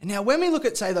 And now when we look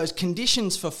at, say, those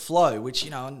conditions for flow, which, you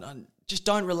know, just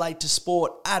don't relate to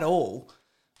sport at all,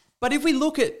 but if we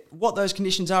look at what those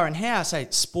conditions are and how, say,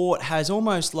 sport has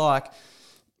almost like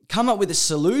come up with a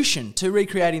solution to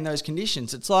recreating those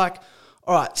conditions, it's like,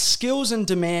 all right, skills and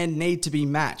demand need to be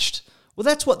matched. Well,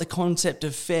 that's what the concept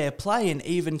of fair play and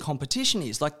even competition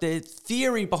is. Like, the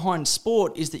theory behind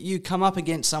sport is that you come up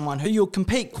against someone who you'll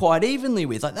compete quite evenly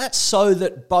with. Like, that's so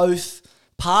that both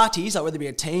parties, like whether it be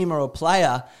a team or a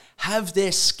player, have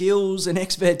their skills and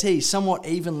expertise somewhat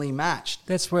evenly matched.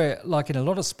 That's where, like in a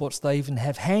lot of sports, they even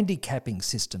have handicapping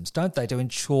systems, don't they, to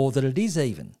ensure that it is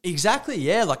even? Exactly,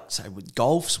 yeah. Like, say, with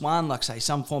golf's one, like, say,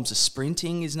 some forms of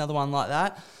sprinting is another one like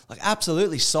that. Like,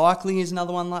 absolutely, cycling is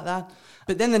another one like that.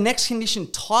 But then the next condition,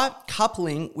 tight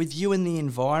coupling with you and the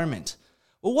environment.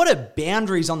 Well, what are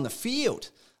boundaries on the field?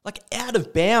 Like, out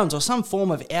of bounds or some form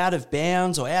of out of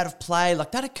bounds or out of play,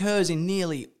 like that occurs in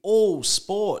nearly all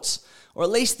sports. Or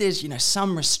at least there's, you know,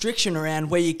 some restriction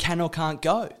around where you can or can't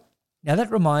go. Now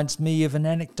that reminds me of an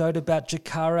anecdote about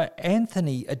Jakara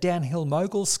Anthony, a downhill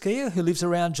mogul skier who lives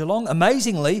around Geelong.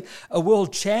 Amazingly, a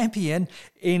world champion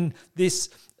in this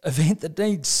event that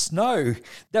needs snow.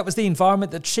 That was the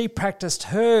environment that she practiced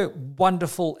her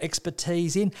wonderful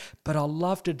expertise in. But I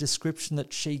loved a description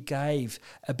that she gave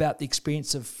about the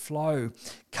experience of flow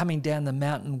coming down the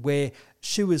mountain where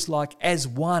she was like as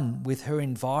one with her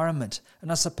environment.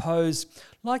 And I suppose,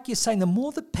 like you're saying, the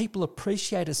more that people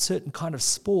appreciate a certain kind of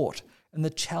sport and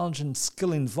the challenge and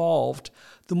skill involved,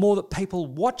 the more that people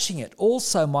watching it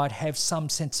also might have some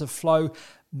sense of flow,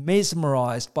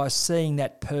 mesmerised by seeing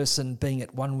that person being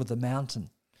at one with the mountain.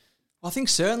 I think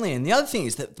certainly. And the other thing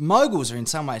is that moguls are in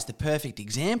some ways the perfect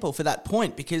example for that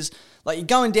point because, like, you're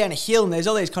going down a hill and there's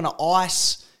all these kind of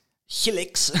ice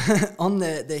hillocks on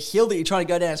the hill that you're trying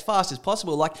to go down as fast as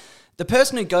possible. Like, the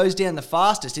person who goes down the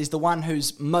fastest is the one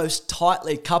who's most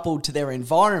tightly coupled to their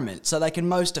environment, so they can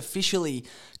most officially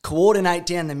coordinate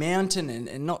down the mountain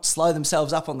and not slow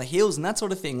themselves up on the hills and that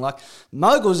sort of thing. Like,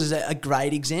 moguls is a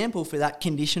great example for that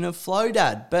condition of flow,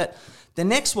 Dad. But the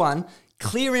next one,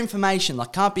 clear information,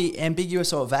 like, can't be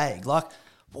ambiguous or vague. Like,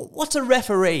 what's a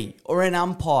referee or an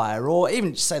umpire, or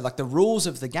even just say like the rules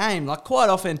of the game? Like, quite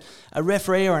often a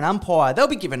referee or an umpire, they'll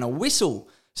be given a whistle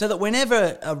so that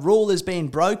whenever a rule is being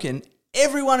broken,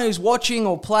 everyone who's watching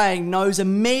or playing knows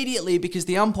immediately because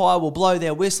the umpire will blow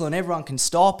their whistle and everyone can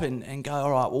stop and go,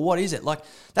 all right, well, what is it? Like,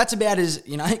 that's about as,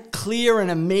 you know, clear and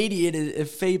immediate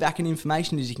of feedback and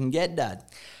information as you can get, Dad.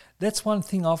 That's one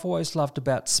thing I've always loved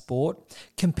about sport,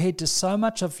 compared to so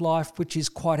much of life which is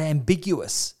quite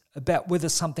ambiguous about whether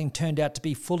something turned out to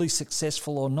be fully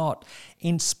successful or not.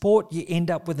 In sport, you end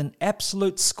up with an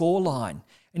absolute scoreline.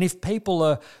 And if people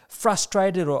are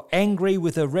frustrated or angry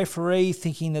with a referee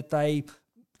thinking that they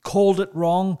called it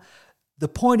wrong, the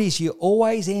point is you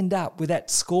always end up with that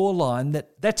scoreline.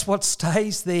 That's what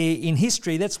stays there in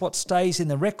history. That's what stays in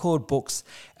the record books.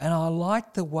 And I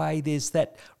like the way there's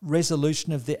that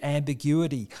resolution of the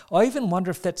ambiguity. I even wonder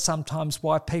if that's sometimes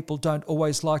why people don't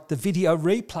always like the video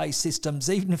replay systems,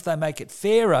 even if they make it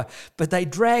fairer. But they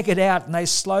drag it out and they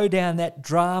slow down that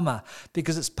drama,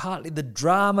 because it's partly the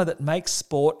drama that makes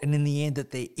sport, and in the end that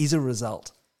there is a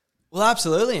result. Well,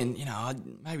 absolutely. And, I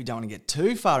maybe don't want to get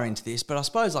too far into this, but I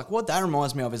suppose like what that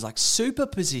reminds me of is like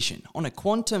superposition on a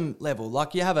quantum level.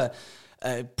 Like you have a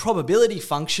probability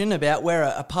function about where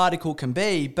a particle can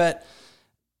be, but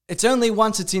it's only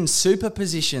once it's in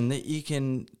superposition that you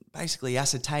can basically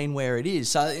ascertain where it is.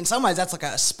 So in some ways that's like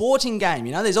a sporting game,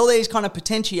 there's all these kind of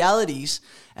potentialities,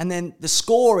 and then the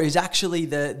score is actually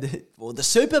the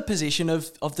superposition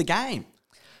of the game.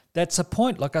 That's a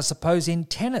point, like I suppose in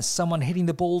tennis, someone hitting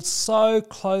the ball so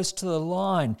close to the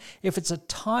line. If it's a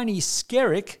tiny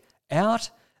skerrick out,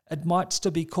 it might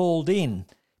still be called in.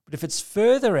 But if it's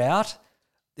further out,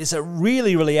 there's a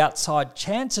really, really outside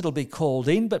chance it'll be called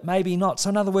in, but maybe not. So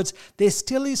in other words, there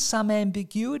still is some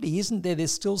ambiguity, isn't there?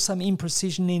 There's still some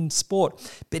imprecision in sport.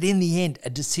 But in the end, a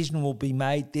decision will be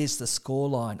made. There's the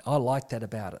scoreline. I like that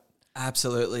about it.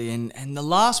 Absolutely. And the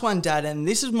last one, Dad, and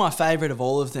this is my favourite of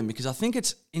all of them because I think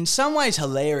it's in some ways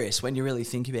hilarious when you really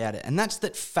think about it, and that's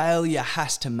that failure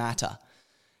has to matter.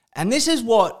 And this is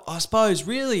what I suppose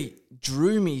really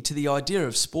drew me to the idea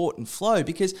of sport and flow,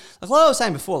 because like I was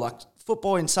saying before, like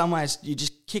football in some ways you're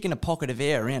just kicking a pocket of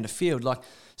air around a field. Like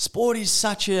sport is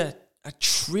such a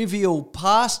trivial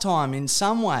pastime in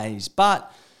some ways,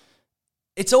 but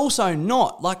it's also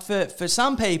not. Like for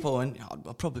some people, and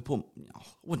I'll probably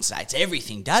I wouldn't say it's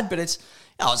everything, Dad, but it's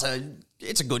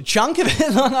a good chunk of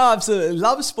it. Like, I absolutely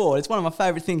love sport. It's one of my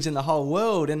favourite things in the whole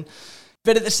world.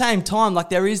 But at the same time, like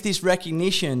there is this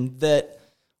recognition that,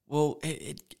 well,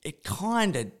 it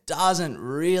kind of doesn't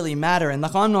really matter. And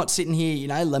like I'm not sitting here,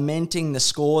 lamenting the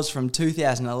scores from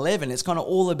 2011. It's kind of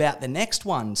all about the next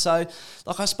one. So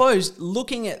like I suppose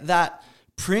looking at that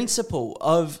principle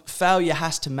of failure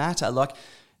has to matter, like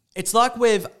it's like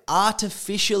we've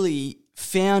artificially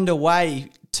found a way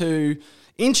to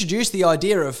introduce the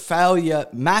idea of failure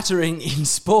mattering in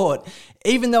sport,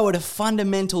 even though at a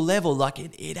fundamental level, like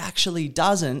it actually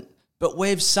doesn't, but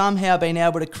we've somehow been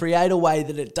able to create a way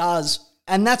that it does,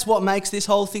 and that's what makes this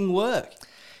whole thing work.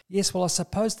 Yes, well, I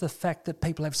suppose the fact that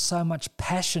people have so much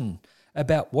passion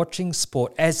about watching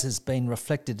sport, as has been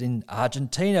reflected in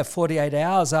Argentina 48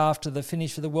 hours after the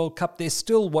finish of the World Cup. There's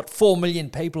still, 4 million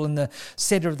people in the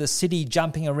centre of the city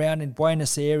jumping around in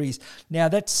Buenos Aires. Now,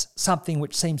 that's something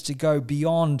which seems to go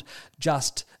beyond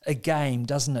just a game,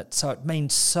 doesn't it? So it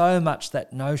means so much,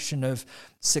 that notion of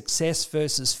success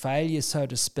versus failure, so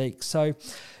to speak. So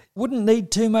wouldn't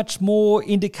need too much more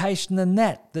indication than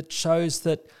that shows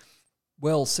that,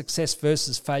 well, success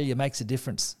versus failure makes a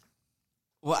difference.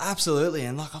 Well, absolutely.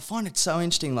 And like I find it so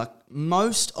interesting, like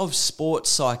most of sports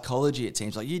psychology, it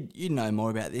seems like you know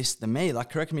more about this than me, like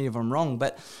correct me if I'm wrong,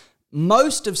 but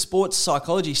most of sports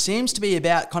psychology seems to be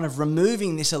about kind of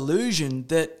removing this illusion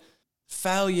that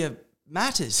failure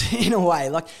matters in a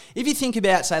way. Like if you think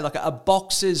about, say, like a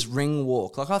boxer's ring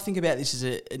walk, like I think about this as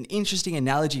an interesting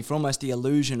analogy for almost the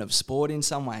illusion of sport in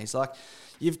some ways. Like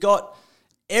you've got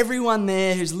everyone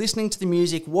there who's listening to the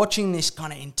music, watching this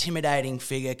kind of intimidating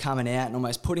figure coming out and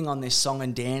almost putting on this song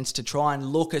and dance to try and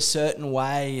look a certain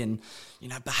way and,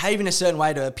 behave in a certain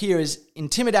way to appear as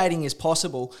intimidating as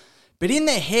possible. But in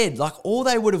their head, like all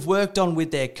they would have worked on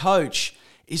with their coach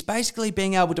is basically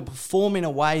being able to perform in a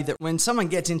way that when someone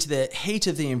gets into the heat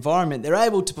of the environment, they're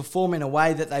able to perform in a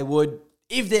way that they would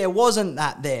if there wasn't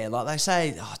that there. Like they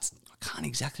say, I can't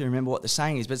exactly remember what the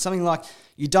saying is, but something like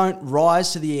you don't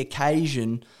rise to the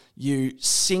occasion, you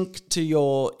sink to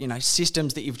your,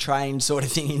 systems that you've trained sort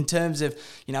of thing, in terms of,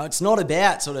 it's not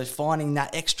about sort of finding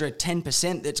that extra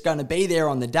 10% that's going to be there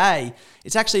on the day.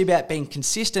 It's actually about being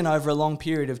consistent over a long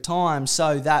period of time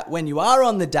so that when you are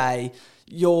on the day,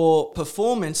 your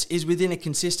performance is within a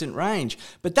consistent range.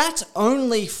 But that's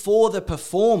only for the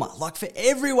performer. Like for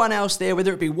everyone else there,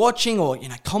 whether it be watching or,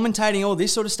 commentating, all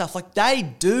this sort of stuff, like they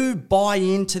do buy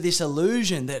into this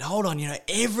illusion that, hold on,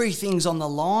 everything's on the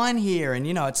line here and,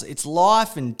 it's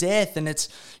life and death and it's,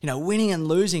 winning and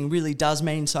losing really does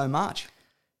mean so much.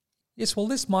 Yes, well,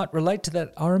 this might relate to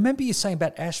that. I remember you saying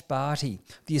about Ash Barty,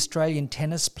 the Australian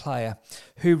tennis player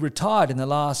who retired in the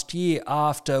last year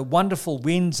after wonderful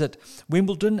wins at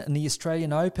Wimbledon and the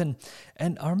Australian Open.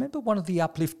 And I remember one of the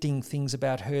uplifting things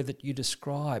about her that you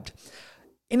described.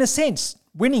 In a sense,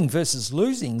 winning versus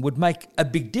losing would make a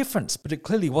big difference, but it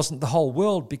clearly wasn't the whole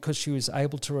world because she was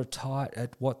able to retire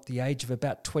at the age of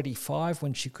about 25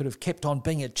 when she could have kept on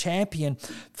being a champion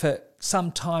for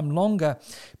some time longer.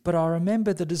 But I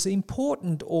remember that as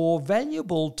important or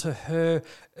valuable to her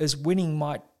as winning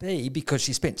might be, because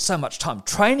she spent so much time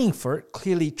training for it,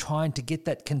 clearly trying to get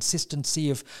that consistency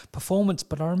of performance.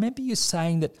 But I remember you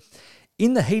saying that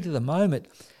in the heat of the moment,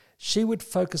 she would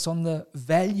focus on the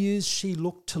values she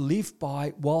looked to live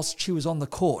by whilst she was on the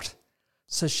court.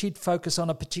 So she'd focus on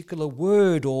a particular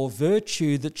word or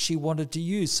virtue that she wanted to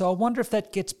use. So I wonder if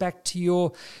that gets back to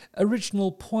your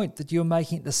original point that you were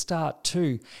making at the start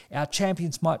too. Our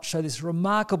champions might show this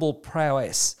remarkable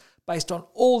prowess based on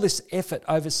all this effort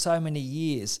over so many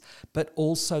years, but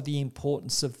also the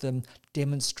importance of them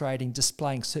demonstrating,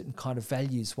 displaying certain kind of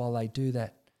values while they do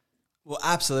that. Well,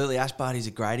 absolutely. Ash Barty's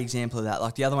a great example of that.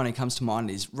 Like the other one who comes to mind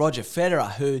is Roger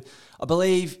Federer, who I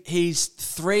believe his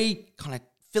 3 kind of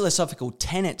philosophical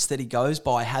tenets that he goes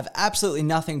by have absolutely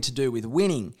nothing to do with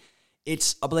winning.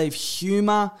 It's, I believe,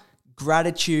 humour,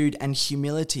 gratitude, and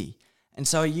humility. And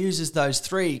so he uses those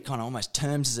 3 kind of almost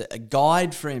terms as a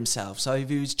guide for himself. So if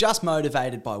he was just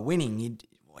motivated by winning, he'd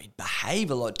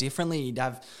behave a lot differently. He'd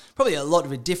have probably a lot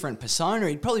of a different persona.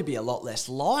 He'd probably be a lot less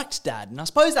liked, Dad. And I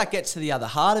suppose that gets to the other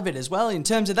heart of it as well, in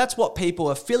terms of that's what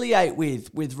people affiliate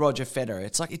with Roger Federer.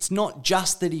 It's like, it's not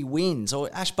just that he wins, or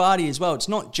Ash Barty as well. It's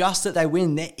not just that they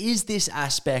win. There is this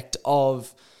aspect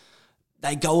of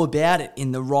they go about it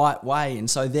in the right way. And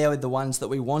so they're the ones that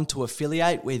we want to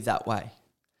affiliate with that way.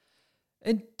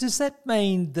 And does that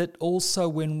mean that also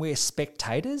when we're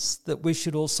spectators, that we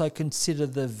should also consider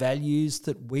the values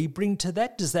that we bring to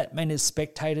that? Does that mean as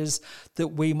spectators that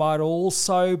we might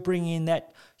also bring in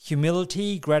that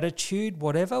humility, gratitude,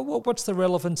 whatever? What's the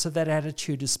relevance of that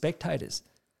attitude as spectators?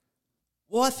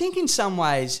 Well, I think in some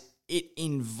ways it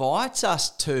invites us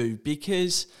to,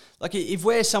 because like if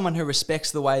we're someone who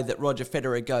respects the way that Roger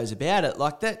Federer goes about it,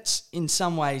 like that's in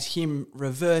some ways him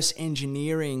reverse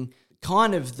engineering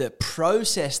kind of the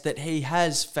process that he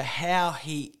has for how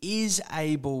he is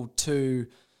able to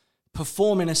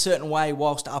perform in a certain way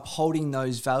whilst upholding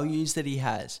those values that he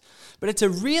has. But it's a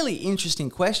really interesting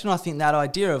question, I think, that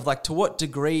idea of like, to what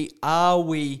degree are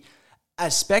we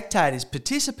as spectators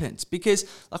participants? Because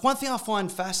like one thing I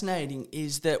find fascinating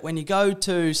is that when you go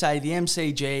to, say, the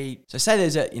MCG, so say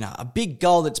there's a big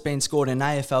goal that's been scored in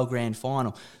an AFL grand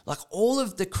final, like all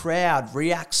of the crowd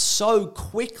reacts so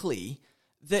quickly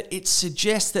that it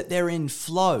suggests that they're in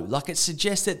flow. Like it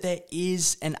suggests that there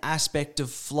is an aspect of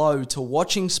flow to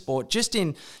watching sport. Just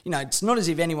in, it's not as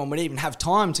if anyone would even have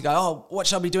time to go, oh, what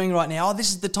should I be doing right now? Oh, this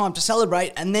is the time to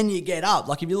celebrate. And then you get up.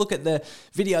 Like if you look at the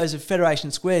videos of Federation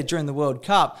Square during the World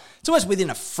Cup, it's almost within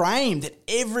a frame that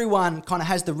everyone kind of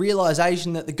has the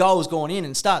realization that the goal's gone in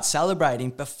and starts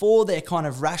celebrating before their kind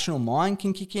of rational mind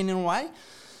can kick in a way.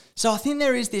 So I think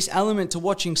there is this element to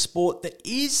watching sport that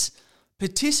is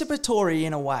participatory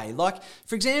in a way. Like,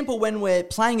 for example, when we're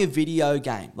playing a video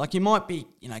game, like you might be,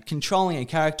 controlling a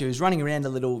character who's running around a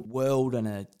little world in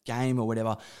a game or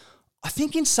whatever. I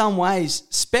think in some ways,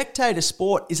 spectator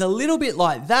sport is a little bit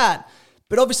like that,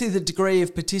 but obviously the degree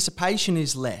of participation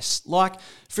is less. Like,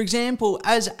 for example,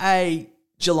 as a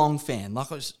Geelong fan, like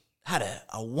had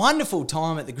a wonderful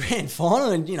time at the grand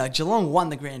final, and, Geelong won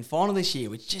the grand final this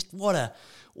year, which just, what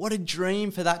a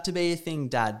dream for that to be a thing,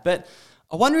 Dad. But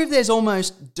I wonder if there's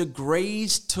almost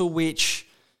degrees to which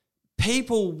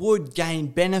people would gain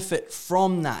benefit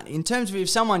from that. In terms of if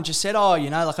someone just said, I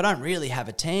don't really have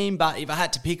a team, but if I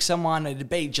had to pick someone, it'd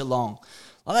be Geelong.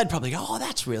 Well, they'd probably go, oh,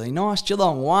 that's really nice.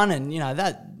 Geelong won, and,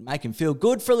 that'd make them feel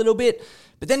good for a little bit.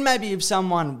 But then maybe if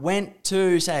someone went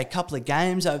to, say, a couple of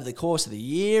games over the course of the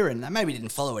year, and they maybe didn't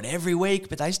follow it every week,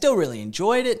 but they still really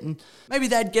enjoyed it, and maybe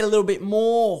they'd get a little bit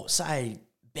more, say,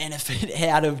 benefit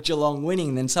out of Geelong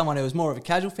winning than someone who was more of a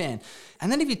casual fan. And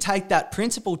then if you take that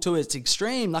principle to its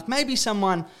extreme, like maybe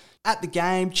someone at the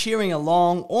game cheering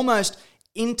along, almost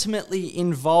intimately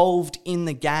involved in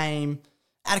the game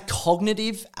at a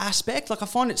cognitive aspect. Like I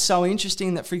find it so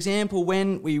interesting that, for example,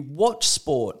 when we watch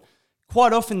sport,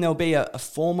 quite often there'll be a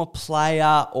former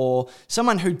player or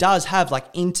someone who does have like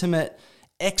intimate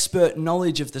expert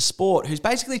knowledge of the sport who's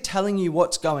basically telling you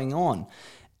what's going on.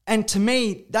 And to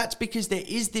me, that's because there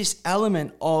is this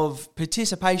element of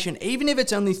participation, even if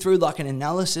it's only through like an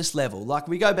analysis level. Like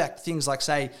we go back to things like,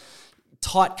 say,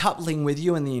 tight coupling with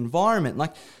you and the environment.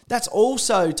 Like that's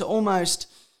also to almost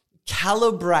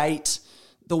calibrate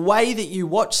the way that you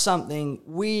watch something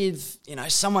with,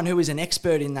 someone who is an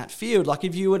expert in that field. Like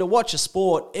if you were to watch a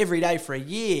sport every day for a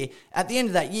year, at the end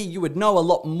of that year, you would know a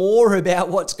lot more about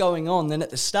what's going on than at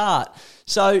the start.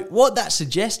 So what that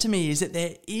suggests to me is that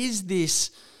there is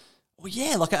this,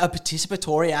 like a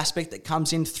participatory aspect that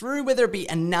comes in through, whether it be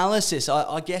analysis,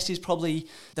 I guess is probably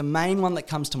the main one that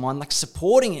comes to mind, like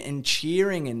supporting it and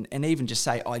cheering and even just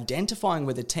say identifying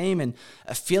with a team and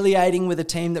affiliating with a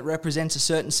team that represents a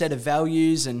certain set of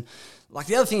values. And like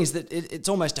the other thing is that it's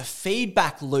almost a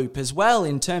feedback loop as well,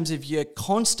 in terms of you're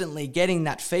constantly getting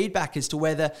that feedback as to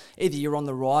whether either you're on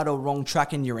the right or wrong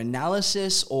track in your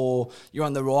analysis, or you're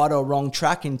on the right or wrong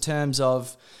track in terms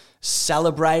of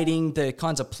celebrating the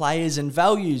kinds of players and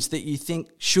values that you think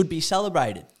should be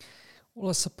celebrated.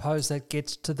 Well, I suppose that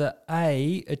gets to the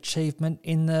achievement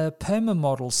in the PERMA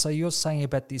model. So you're saying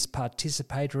about this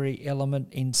participatory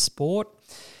element in sport.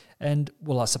 And,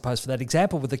 well, I suppose for that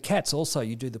example with the Cats also,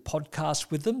 you do the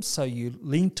podcast with them. So you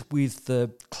linked with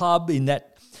the club in that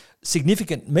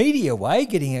significant media way,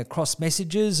 getting across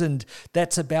messages, and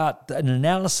that's about an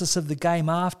analysis of the game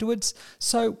afterwards.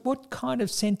 So what kind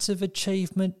of sense of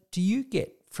achievement do you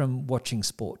get from watching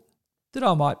sport? That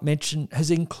I might mention has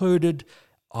included,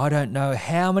 I don't know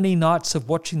how many nights of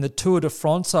watching the Tour de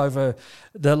France over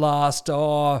the last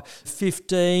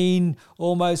 15,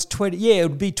 almost 20, it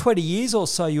would be 20 years or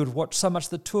so you would watch so much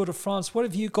the Tour de France. What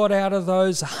have you got out of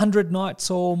those 100 nights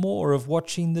or more of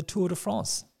watching the Tour de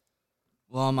France?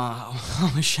 Well,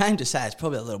 I'm ashamed to say it's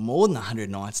probably a little more than 100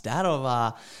 nights, Dad.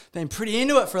 I've been pretty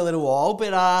into it for a little while,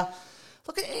 but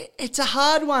look, it's a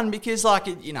hard one because, like,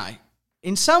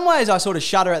 in some ways I sort of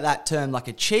shudder at that term, like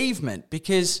achievement,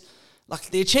 because, like,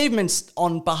 the achievement's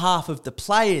on behalf of the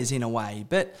players in a way,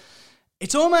 but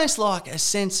it's almost like a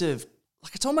sense of,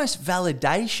 like, it's almost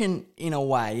validation in a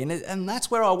way, and that's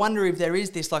where I wonder if there is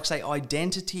this, like, say,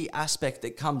 identity aspect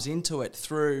that comes into it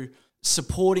through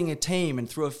supporting a team and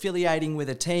through affiliating with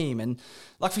a team. And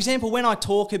like, for example, when I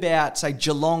talk about, say,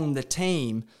 Geelong, the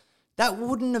team, that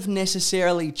wouldn't have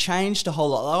necessarily changed a whole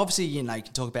lot. Like, obviously, you can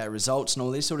talk about results and all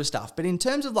this sort of stuff, but in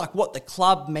terms of like what the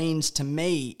club means to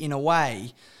me in a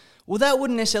way, well, that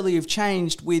wouldn't necessarily have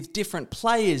changed with different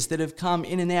players that have come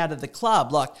in and out of the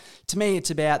club. Like, to me, it's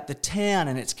about the town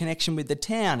and its connection with the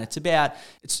town. It's about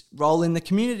its role in the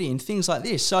community and things like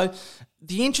this. So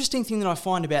the interesting thing that I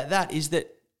find about that is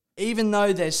that even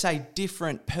though there's, say,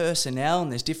 different personnel and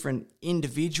there's different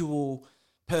individual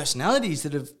personalities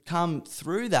that have come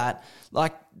through that,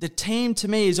 like, the team to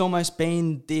me has almost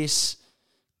been this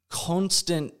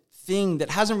constant thing that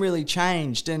hasn't really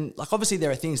changed. And, like, obviously there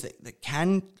are things that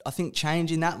can, I think,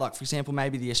 change in that. Like, for example,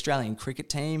 maybe the Australian cricket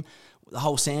team, the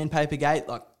whole Sandpaper Gate.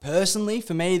 Like, personally,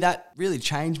 for me, that really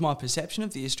changed my perception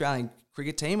of the Australian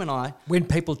cricket team. And when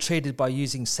people cheated by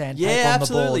using sandpaper on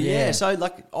absolutely, the ball. Yeah, so,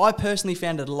 like, I personally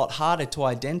found it a lot harder to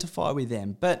identify with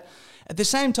them. But at the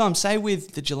same time, say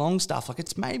with the Geelong stuff, like,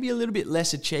 it's maybe a little bit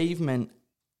less achievement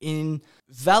in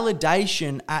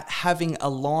validation at having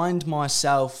aligned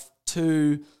myself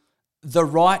to the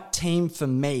right team for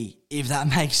me, if that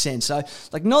makes sense. So,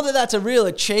 like, not that that's a real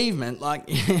achievement. Like,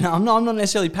 I'm not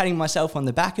necessarily patting myself on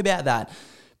the back about that.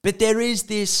 But there is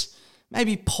this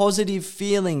maybe positive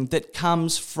feeling that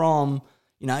comes from,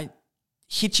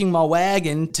 hitching my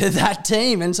wagon to that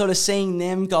team and sort of seeing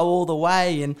them go all the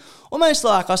way, and almost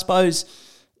like, I suppose,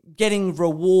 getting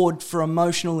reward for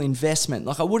emotional investment.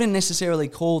 Like, I wouldn't necessarily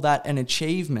call that an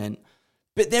achievement,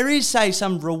 but there is, say,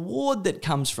 some reward that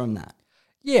comes from that.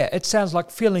 Yeah, it sounds like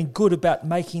feeling good about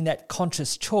making that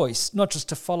conscious choice, not just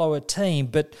to follow a team,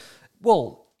 but,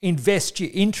 well, invest your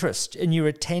interest and your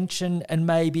attention and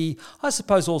maybe, I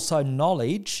suppose, also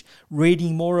knowledge,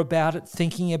 reading more about it,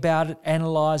 thinking about it,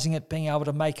 analysing it, being able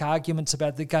to make arguments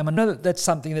about the game. I know that that's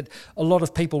something that a lot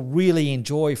of people really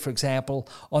enjoy, for example,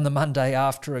 on the Monday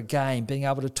after a game, being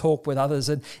able to talk with others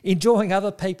and enjoying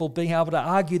other people being able to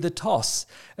argue the toss.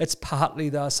 It's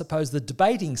partly, I suppose, the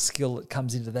debating skill that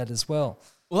comes into that as well.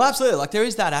 Well, absolutely. Like, there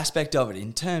is that aspect of it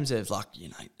in terms of, like,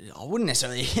 I wouldn't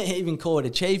necessarily even call it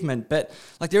achievement, but,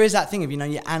 like, there is that thing of,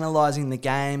 you're analysing the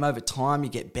game over time. You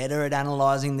get better at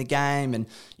analysing the game, and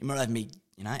you might even be,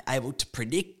 able to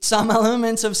predict some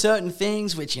elements of certain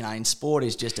things, which, in sport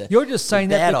is just You're just saying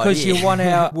that because idea. You won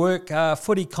our work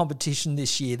footy competition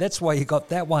this year. That's why you got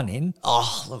that one in.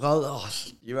 Oh, look,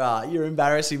 you're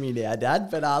embarrassing me now, Dad.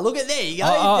 But look at there you go.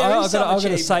 I've got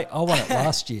to say, I won it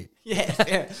last year. Yeah,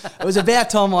 it was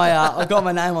about time I got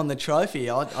my name on the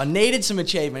trophy. I needed some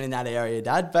achievement in that area,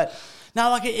 Dad. But no,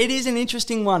 like, it is an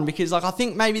interesting one because, like, I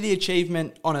think maybe the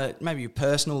achievement on maybe a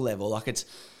personal level, like,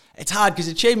 it's hard because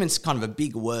achievement's kind of a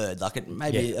big word. Like it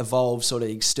maybe evolves sort of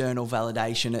external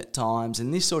validation at times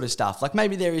and this sort of stuff. Like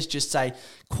maybe there is just, say,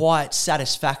 quiet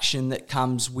satisfaction that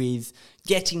comes with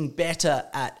getting better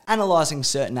at analysing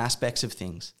certain aspects of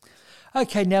things.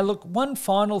 Okay, now look, one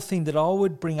final thing that I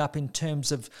would bring up in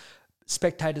terms of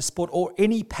spectator sport or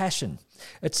any passion.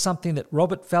 It's something that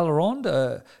Robert Vallerand,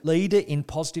 a leader in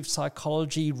positive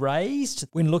psychology, raised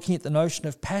when looking at the notion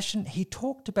of passion. He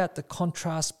talked about the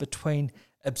contrast between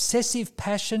obsessive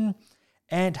passion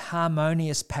and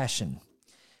harmonious passion.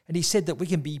 And he said that we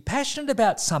can be passionate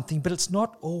about something, but it's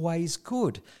not always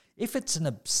good. If it's an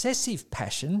obsessive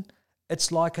passion,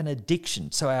 it's like an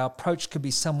addiction. So our approach can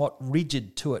be somewhat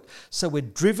rigid to it. So we're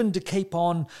driven to keep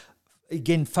on,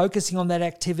 again, focusing on that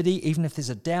activity, even if there's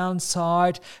a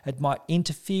downside. It might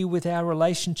interfere with our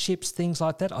relationships, things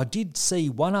like that. I did see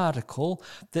one article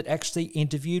that actually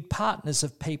interviewed partners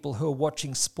of people who are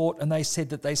watching sport, and they said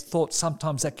that they thought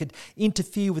sometimes that could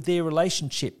interfere with their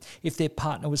relationship if their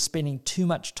partner was spending too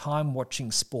much time watching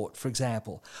sport, for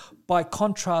example. By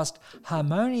contrast,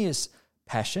 harmonious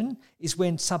passion is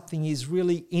when something is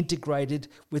really integrated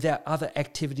with our other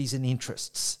activities and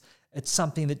interests. It's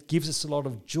something that gives us a lot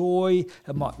of joy.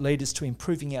 It might lead us to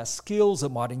improving our skills.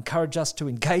 It might encourage us to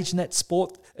engage in that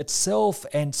sport itself,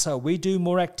 and so we do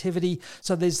more activity.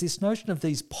 So there's this notion of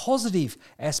these positive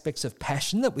aspects of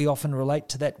passion that we often relate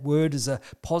to that word as a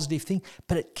positive thing,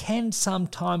 but it can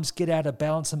sometimes get out of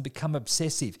balance and become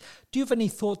obsessive. Do you have any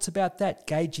thoughts about that,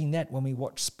 gauging that when we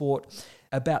watch sport,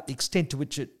 about the extent to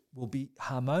which it will be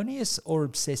harmonious or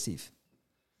obsessive?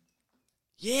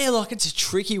 Yeah, like it's a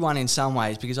tricky one in some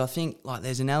ways because I think like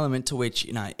there's an element to which,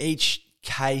 you know, each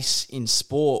case in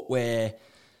sport where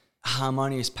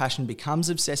harmonious passion becomes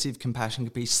obsessive compassion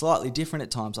can be slightly different at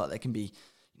times. Like there can be,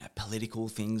 you know, political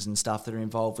things and stuff that are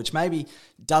involved, which maybe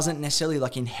doesn't necessarily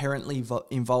like inherently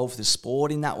involve the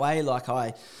sport in that way. Like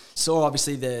I saw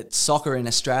obviously the soccer in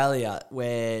Australia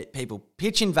where people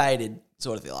pitch invaded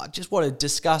sort of thing. Like just what a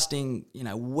disgusting, you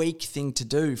know, weak thing to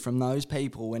do from those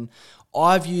people. And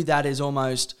I view that as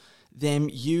almost them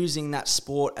using that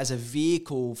sport as a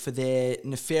vehicle for their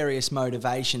nefarious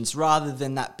motivations rather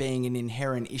than that being an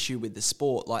inherent issue with the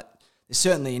sport. Like there's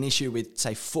certainly an issue with,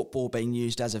 say, football being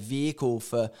used as a vehicle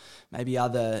for maybe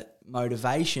other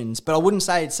motivations, but I wouldn't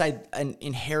say it's an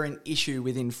inherent issue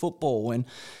within football. And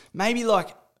maybe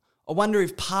like, I wonder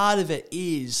if part of it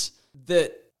is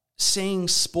that seeing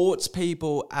sports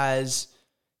people as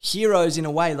heroes in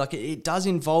a way, like it does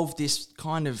involve this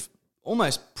kind of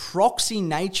almost proxy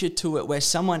nature to it where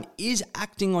someone is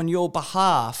acting on your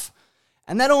behalf,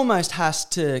 and that almost has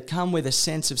to come with a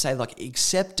sense of, say, like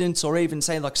acceptance or even,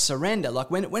 say, like surrender. Like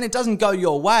when it doesn't go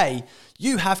your way,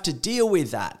 you have to deal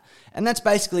with that, and that's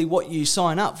basically what you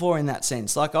sign up for in that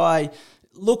sense. Like I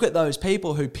look at those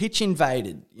people who pitch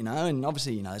invaded, you know, and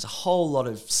obviously, you know, there's a whole lot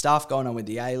of stuff going on with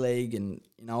the A-League and,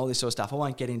 you know, all this sort of stuff. I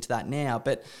won't get into that now,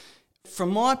 but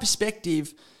from my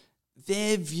perspective,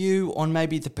 their view on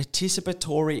maybe the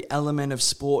participatory element of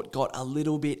sport got a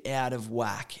little bit out of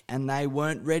whack, and they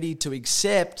weren't ready to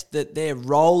accept that their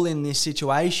role in this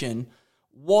situation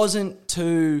wasn't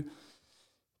to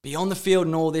be on the field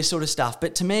and all this sort of stuff.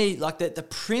 But to me, like the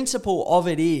principle of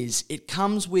it is, it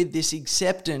comes with this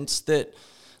acceptance that,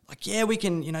 like, yeah, we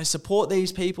can, you know, support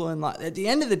these people, and like at the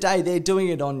end of the day, they're doing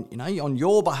it on, you know, on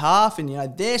your behalf, and, you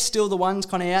know, they're still the ones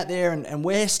kind of out there, and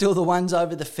we're still the ones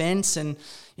over the fence, and,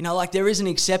 you know, like there is an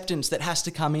acceptance that has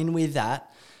to come in with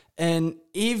that. And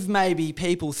if maybe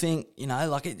people think, you know,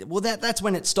 like, that's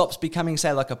when it stops becoming,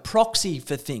 say, like a proxy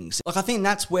for things. Like, I think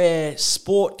that's where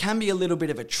sport can be a little bit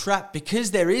of a trap,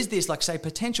 because there is this, like, say,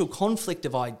 potential conflict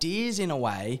of ideas in a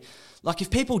way. Like,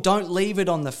 if people don't leave it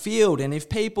on the field, and if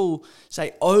people,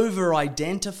 say,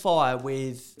 over-identify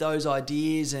with those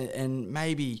ideas and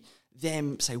maybe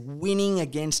them, say, winning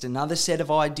against another set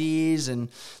of ideas, and,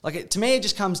 like, to me, it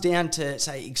just comes down to,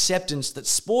 say, acceptance that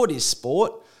sport is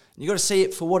sport. You got to see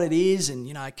it for what it is, and,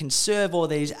 you know, it can serve all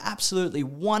these absolutely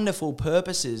wonderful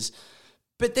purposes.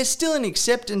 But there's still an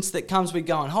acceptance that comes with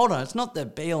going, hold on, it's not the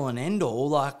be-all and end-all.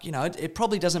 Like, you know, it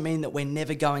probably doesn't mean that we're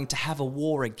never going to have a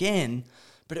war again,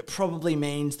 but it probably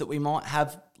means that we might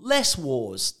have less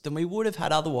wars than we would have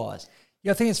had otherwise.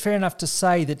 Yeah, I think it's fair enough to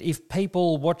say that if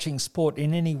people watching sport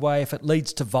in any way, if it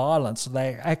leads to violence, or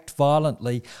they act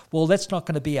violently, well, that's not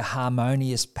going to be a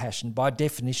harmonious passion. By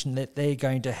definition, that they're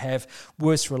going to have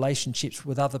worse relationships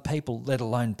with other people, let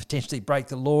alone potentially break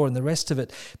the law and the rest of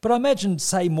it. But I imagine,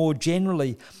 say more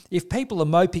generally, if people are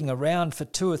moping around for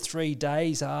 2 or 3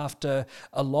 days after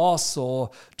a loss, or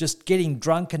just getting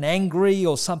drunk and angry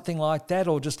or something like that,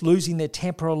 or just losing their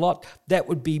temper a lot, that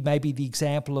would be maybe the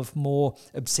example of more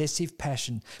obsessive passion.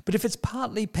 passion. But if it's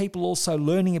partly people also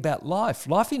learning about life,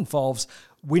 life involves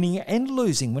winning and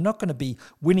losing. We're not going to be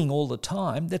winning all the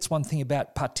time. That's one thing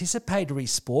about participatory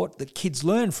sport that kids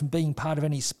learn from being part of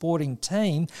any sporting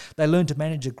team. They learn to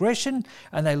manage aggression,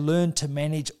 and they learn to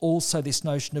manage also this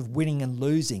notion of winning and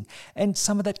losing. And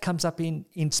some of that comes up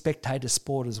in spectator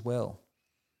sport as well.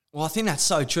 Well, I think that's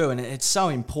so true, and it's so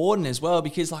important as well,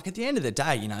 because like at the end of the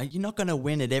day, you know, you're not going to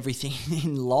win at everything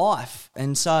in life.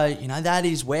 And so, you know, that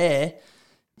is where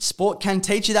sport can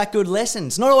teach you that good lesson.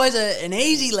 It's not always an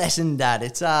easy lesson, Dad.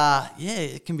 It's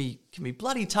it can be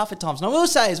bloody tough at times. And I will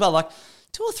say as well, like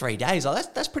 2 or 3 days,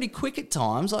 like that's pretty quick at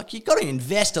times. Like you've got to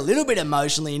invest a little bit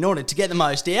emotionally in order to get the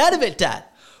most out of it, Dad.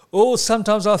 Or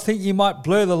sometimes I think you might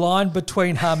blur the line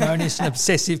between harmonious and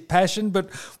obsessive passion, but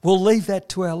we'll leave that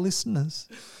to our listeners.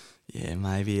 Yeah,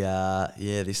 maybe,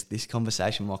 this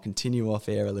conversation might continue off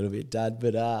air a little bit, Dad.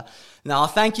 But no,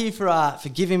 thank you for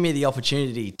giving me the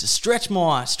opportunity to stretch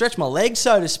my legs,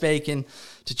 so to speak, and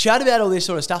to chat about all this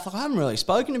sort of stuff. Like I haven't really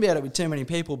spoken about it with too many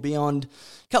people beyond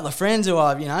a couple of friends who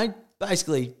I've, you know,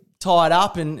 basically tied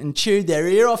up and chewed their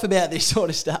ear off about this sort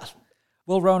of stuff.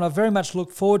 Well, Rowan, I very much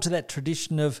look forward to that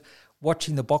tradition of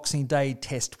watching the Boxing Day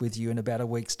test with you in about a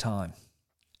week's time.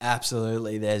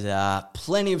 Absolutely. There's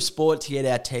plenty of sport to get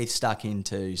our teeth stuck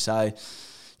into. So,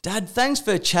 Dad, thanks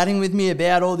for chatting with me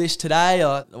about all this today.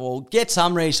 We'll get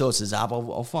some resources up.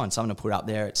 I'll find something to put up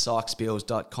there at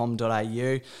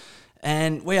sykespills.com.au.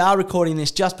 And we are recording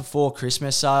this just before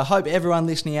Christmas, so I hope everyone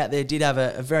listening out there did have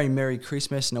a very Merry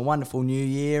Christmas and a wonderful New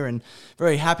Year and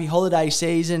very happy holiday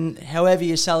season, however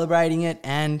you're celebrating it,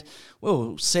 and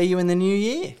we'll see you in the new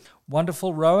year.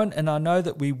 Wonderful, Rowan, and I know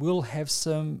that we will have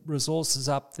some resources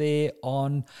up there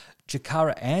on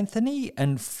Jakara Anthony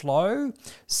and flow,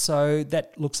 so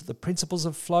that looks at the principles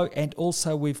of flow, and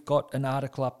also we've got an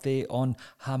article up there on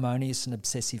harmonious and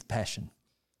obsessive passion.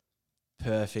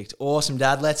 Perfect. Awesome,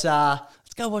 Dad. Let's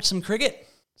go watch some cricket.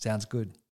 Sounds good.